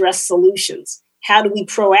we address solutions? How do we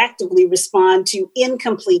proactively respond to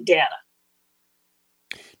incomplete data?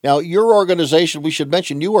 Now, your organization, we should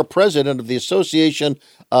mention, you are president of the Association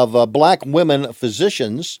of Black Women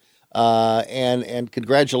Physicians, and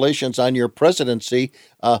congratulations on your presidency.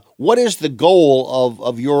 What is the goal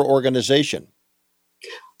of your organization?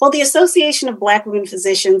 Well, the Association of Black Women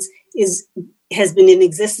Physicians has been in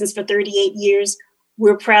existence for 38 years.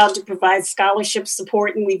 We're proud to provide scholarship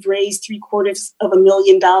support, and we've raised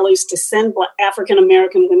 $750,000 to send African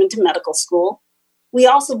American women to medical school. We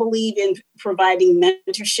also believe in providing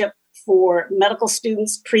mentorship for medical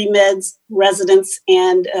students, pre-meds, residents,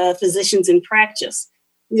 and physicians in practice.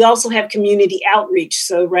 We also have community outreach.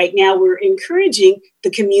 So right now we're encouraging the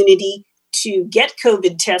community to get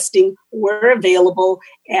COVID testing. We're available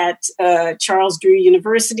at Charles Drew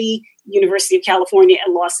University, University of California at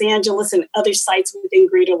Los Angeles, and other sites within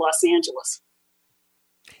greater Los Angeles.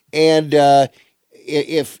 And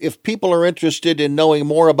if people are interested in knowing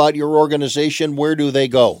more about your organization, where do they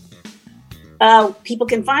go? People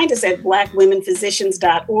can find us at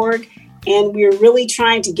blackwomenphysicians.org. And we're really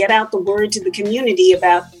trying to get out the word to the community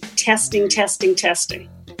about testing.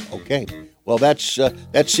 Okay. Well, that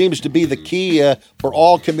seems to be the key for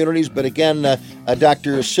all communities. But again,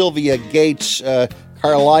 Dr. Sylvia Gates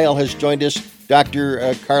Carlisle has joined us.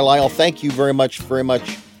 Dr. Carlisle, thank you very much for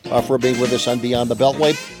being with us on Beyond the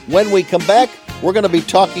Beltway. When we come back, we're going to be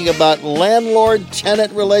talking about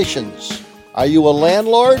landlord-tenant relations. Are you a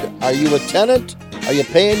landlord? Are you a tenant? Are you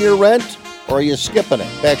paying your rent? Or are you skipping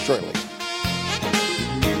it? Back shortly.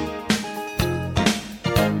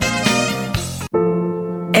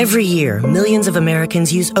 Every year, millions of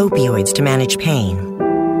Americans use opioids to manage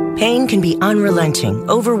pain. Pain can be unrelenting,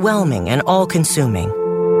 overwhelming, and all-consuming.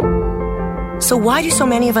 So why do so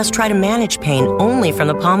many of us try to manage pain only from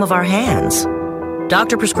the palm of our hands?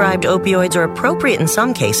 Doctor-prescribed opioids are appropriate in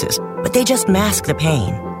some cases, but they just mask the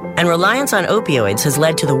pain. And reliance on opioids has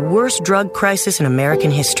led to the worst drug crisis in American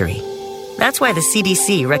history. That's why the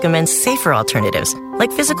CDC recommends safer alternatives,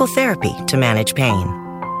 like physical therapy, to manage pain.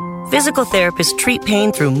 Physical therapists treat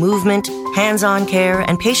pain through movement, hands-on care,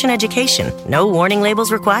 and patient education. No warning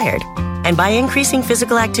labels required. And by increasing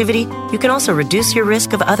physical activity, you can also reduce your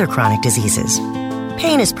risk of other chronic diseases.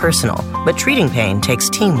 Pain is personal, but treating pain takes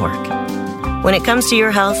teamwork. When it comes to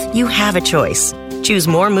your health, you have a choice. Choose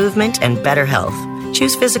more movement and better health.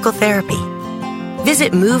 Choose physical therapy.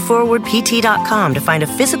 Visit MoveForwardPT.com to find a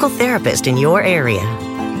physical therapist in your area.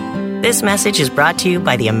 This message is brought to you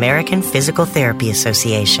by the American Physical Therapy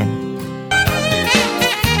Association.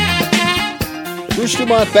 Bruce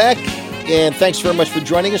Dumont back, and thanks very much for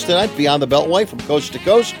joining us tonight, Beyond the Beltway, from coast to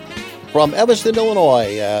coast. From Evanston,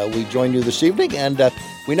 Illinois, we join you this evening, and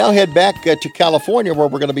we now head back to California, where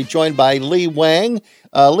we're going to be joined by Li Wang.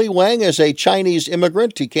 Li Wang is a Chinese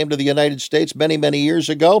immigrant. He came to the United States many, many years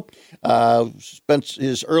ago, spent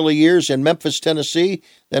his early years in Memphis, Tennessee,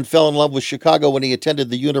 then fell in love with Chicago when he attended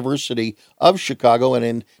the University of Chicago, and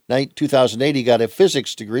in 2008 he got a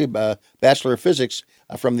physics degree, Bachelor of Physics,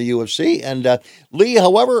 from the U of C. And Li,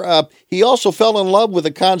 however, he also fell in love with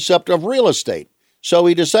the concept of real estate. So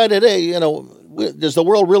he decided, hey, does the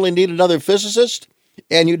world really need another physicist?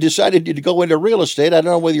 And you decided to go into real estate. I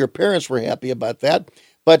don't know whether your parents were happy about that.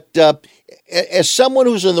 But as someone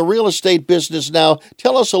who's in the real estate business now,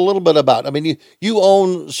 tell us a little bit about, you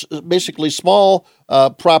own basically small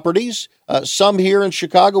properties, some here in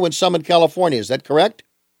Chicago and some in California. Is that correct?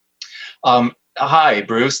 Hi,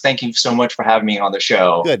 Bruce. Thank you so much for having me on the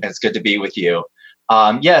show. Good. It's good to be with you.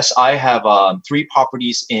 Yes, I have 3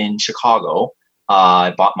 properties in Chicago.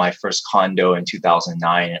 I bought my first condo in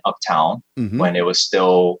 2009 in Uptown when it was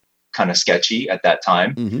still kind of sketchy at that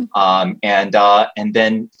time. And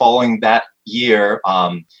then following that year,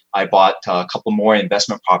 I bought a couple more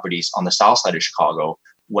investment properties on the south side of Chicago,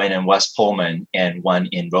 one in West Pullman and one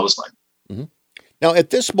in Roseland. Now, at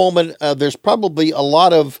this moment, there's probably a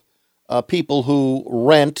lot of people who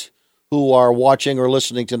rent who are watching or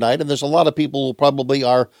listening tonight, and there's a lot of people who probably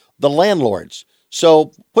are the landlords.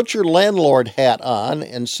 So put your landlord hat on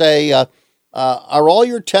and say, are all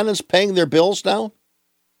your tenants paying their bills now?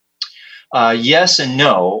 Yes and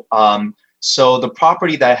no. So the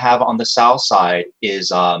property that I have on the south side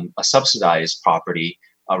is a subsidized property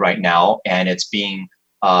right now, and it's being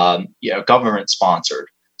government sponsored.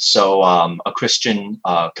 So a Christian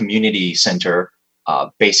community center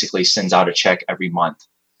basically sends out a check every month.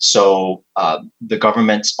 So the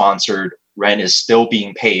government sponsored rent is still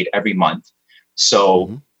being paid every month.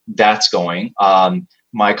 So that's going.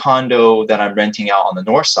 My condo that I'm renting out on the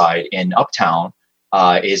north side in Uptown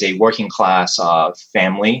is a working class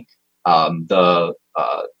family. One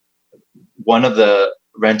of the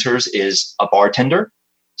renters is a bartender.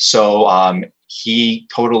 So he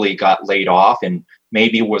totally got laid off and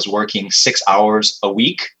maybe was working 6 hours a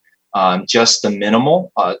week, just the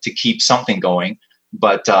minimal to keep something going.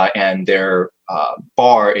 But and their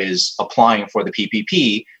bar is applying for the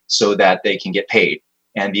PPP so that they can get paid.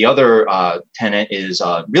 And the other tenant is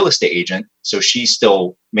a real estate agent. So she's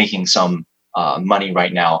still making some money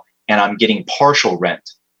right now. And I'm getting partial rent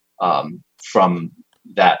from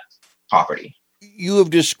that property. You have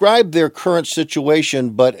described their current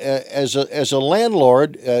situation, but as a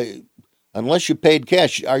landlord, unless you paid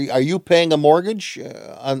cash, are you paying a mortgage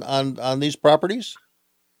on these properties?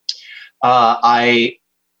 I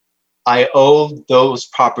owe those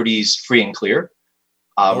properties free and clear.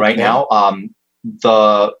 Right now,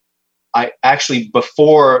 I actually,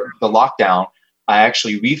 before the lockdown, I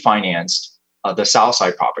actually refinanced the south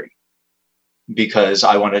side property because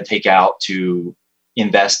I wanted to take out to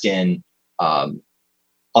invest in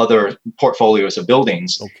other portfolios of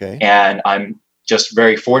buildings. Okay. And I'm just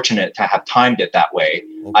very fortunate to have timed it that way.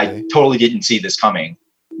 Okay. I totally didn't see this coming,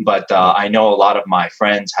 but I know a lot of my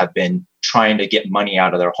friends have been trying to get money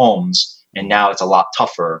out of their homes, and now it's a lot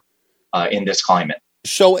tougher in this climate.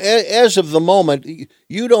 So as of the moment,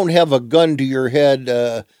 you don't have a gun to your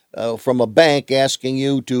head from a bank asking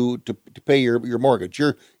you to pay your mortgage.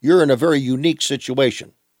 You're in a very unique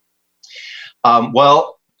situation.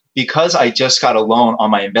 Well, because I just got a loan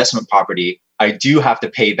on my investment property, I do have to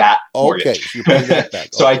pay that mortgage. Okay, so you pay that back.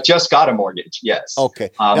 So I just got a mortgage, yes.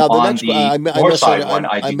 Okay. Now I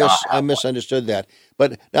misunderstood that.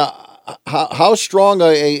 But now, how strong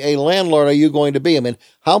a landlord are you going to be? I mean,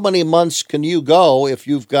 how many months can you go if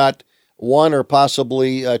you've got one or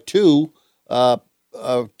possibly two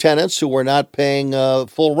tenants who are not paying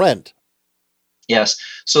full rent? Yes.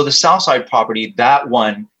 So the Southside property, that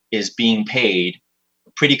one is being paid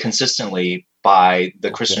pretty consistently by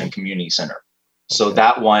the Christian Community Center. So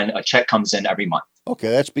that one, a check comes in every month. Okay,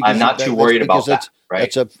 that's because I'm not too worried about that.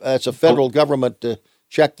 Right? That's a federal government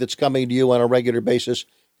check that's coming to you on a regular basis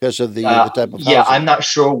because of the type of housing. Yeah, I'm not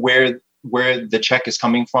sure where the check is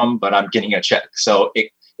coming from, but I'm getting a check. So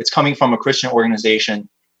it's coming from a Christian organization.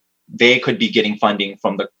 They could be getting funding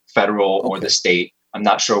from the federal or the state. I'm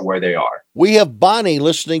not sure where they are. We have Bonnie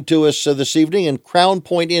listening to us this evening in Crown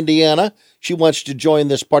Point, Indiana. She wants to join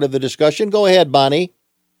this part of the discussion. Go ahead, Bonnie.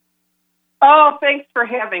 Oh, thanks for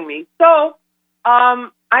having me. So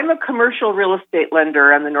I'm a commercial real estate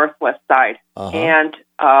lender on the Northwest side. And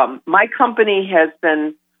my company has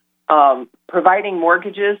been providing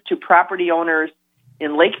mortgages to property owners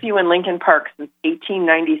in Lakeview and Lincoln Park since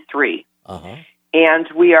 1893. And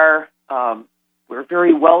we're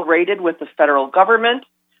very well rated with the federal government.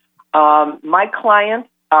 My clients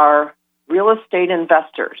are real estate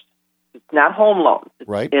investors. It's not home loans.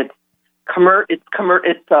 It's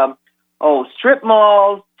strip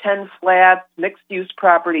malls, 10 flats, mixed-use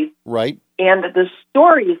properties. Right. And the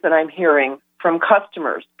stories that I'm hearing from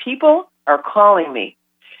customers, people are calling me,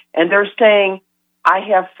 and they're saying, I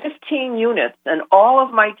have 15 units, and all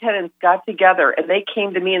of my tenants got together, and they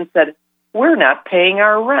came to me and said, we're not paying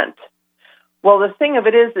our rent. Well, the thing of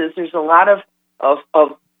it is there's a lot of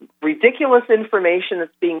ridiculous information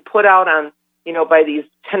that's being put out on, by these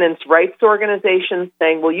tenants' rights organizations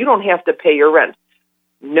saying, well, you don't have to pay your rent.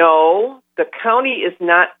 No, the county is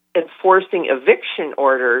not enforcing eviction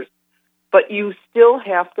orders, but you still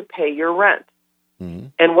have to pay your rent.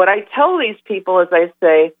 And what I tell these people is I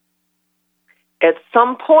say, at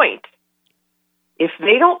some point, if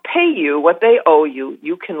they don't pay you what they owe you,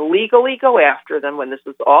 you can legally go after them when this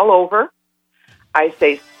is all over. I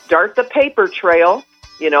say, start the paper trail,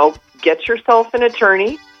 get yourself an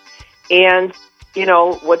attorney. And,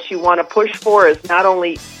 what you want to push for is not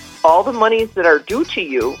only all the monies that are due to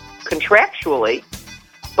you contractually,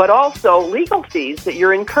 but also legal fees that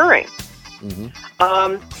you're incurring.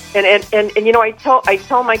 I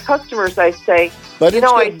tell my customers, I say, but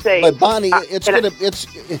Bonnie,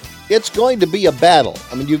 it's going to be a battle.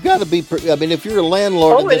 I mean, you've got to be. If you're a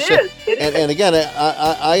landlord, and again,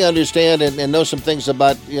 I understand and know some things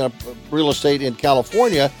about real estate in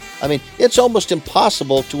California. I mean, it's almost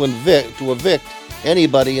impossible to evict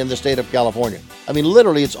anybody in the state of California. I mean,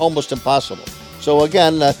 literally, it's almost impossible. So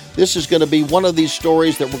again, this is going to be one of these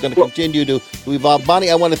stories that we're going to continue to evolve. Bonnie,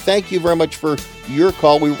 I want to thank you very much for your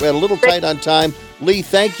call. We were a little tight on time. Lee,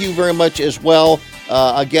 thank you very much as well.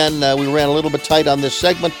 Again, we ran a little bit tight on this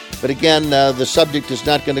segment, but again, the subject is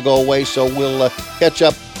not going to go away, so we'll catch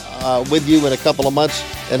up with you in a couple of months,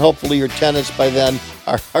 and hopefully your tenants by then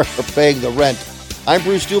are paying the rent. I'm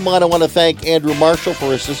Bruce Dumont. I want to thank Andrew Marshall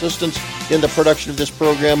for his assistance in the production of this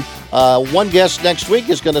program. One guest next week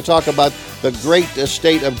is going to talk about the great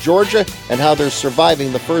state of Georgia and how they're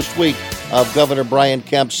surviving the first week of Governor Brian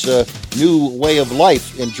Kemp's new way of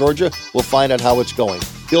life in Georgia. We'll find out how it's going.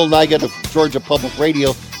 Bill Nygut of Georgia Public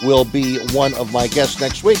Radio will be one of my guests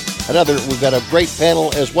next week. We've got a great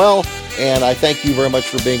panel as well, and I thank you very much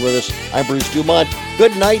for being with us. I'm Bruce Dumont.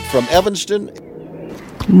 Good night from Evanston.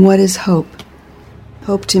 What is hope?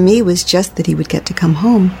 Hope to me was just that he would get to come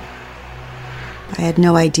home. I had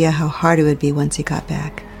no idea how hard it would be once he got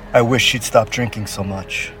back. I wish she'd stop drinking so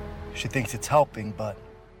much. She thinks it's helping, but